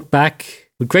 When we look back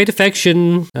with great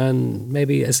affection and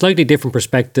maybe a slightly different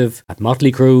perspective at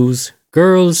Motley Crue's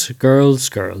Girls, Girls,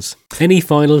 Girls. Any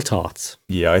final thoughts?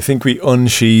 Yeah, I think we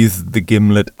unsheathed the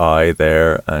gimlet eye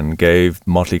there and gave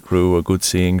Motley Crue a good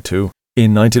seeing too.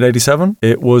 In 1987,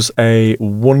 it was a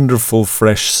wonderful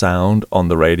fresh sound on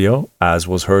the radio, as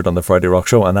was heard on the Friday Rock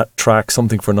Show, and that track,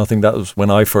 Something for Nothing, that was when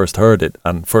I first heard it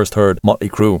and first heard Motley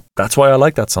Crue. That's why I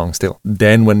like that song still.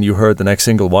 Then when you heard the next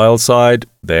single, Wild Side,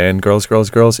 then Girls, Girls,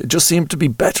 Girls, it just seemed to be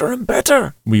better and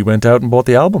better. We went out and bought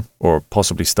the album, or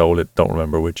possibly stole it, don't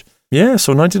remember which. Yeah,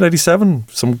 so 1987,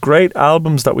 some great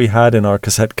albums that we had in our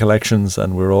cassette collections,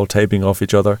 and we were all taping off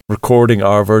each other, recording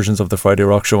our versions of the Friday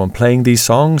Rock Show and playing these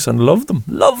songs and loved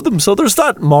them. So there's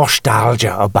that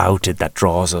Moshtalgia about it that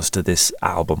draws us to this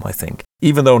album, I think.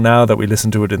 even though now that we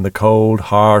listen to it in the cold,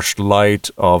 harsh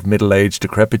light of middle-aged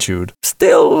decrepitude,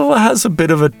 still has a bit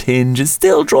of a tinge. It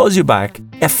still draws you back.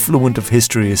 Effluent of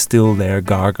history is still there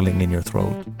gargling in your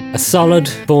throat. A solid,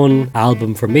 fun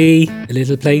album for me. A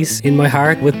little place in my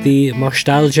heart with the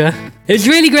Moshtalgia. It's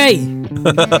really great.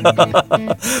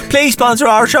 Please sponsor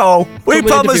our show. We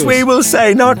promise we will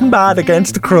say nothing bad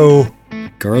against the Crüe.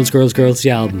 Girls, Girls, Girls, the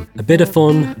album. A bit of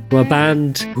fun from a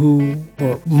band who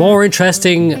were more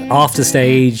interesting off the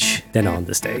stage than on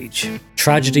the stage.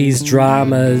 Tragedies,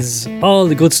 dramas, all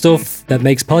the good stuff that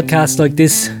makes podcasts like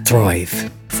this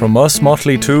thrive. From us,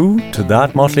 Motley 2, to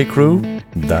that Motley Crüe,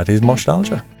 that is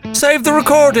Moshtalgia. Save the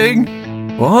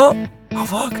recording! What? Oh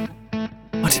fuck.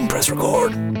 I didn't press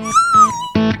record.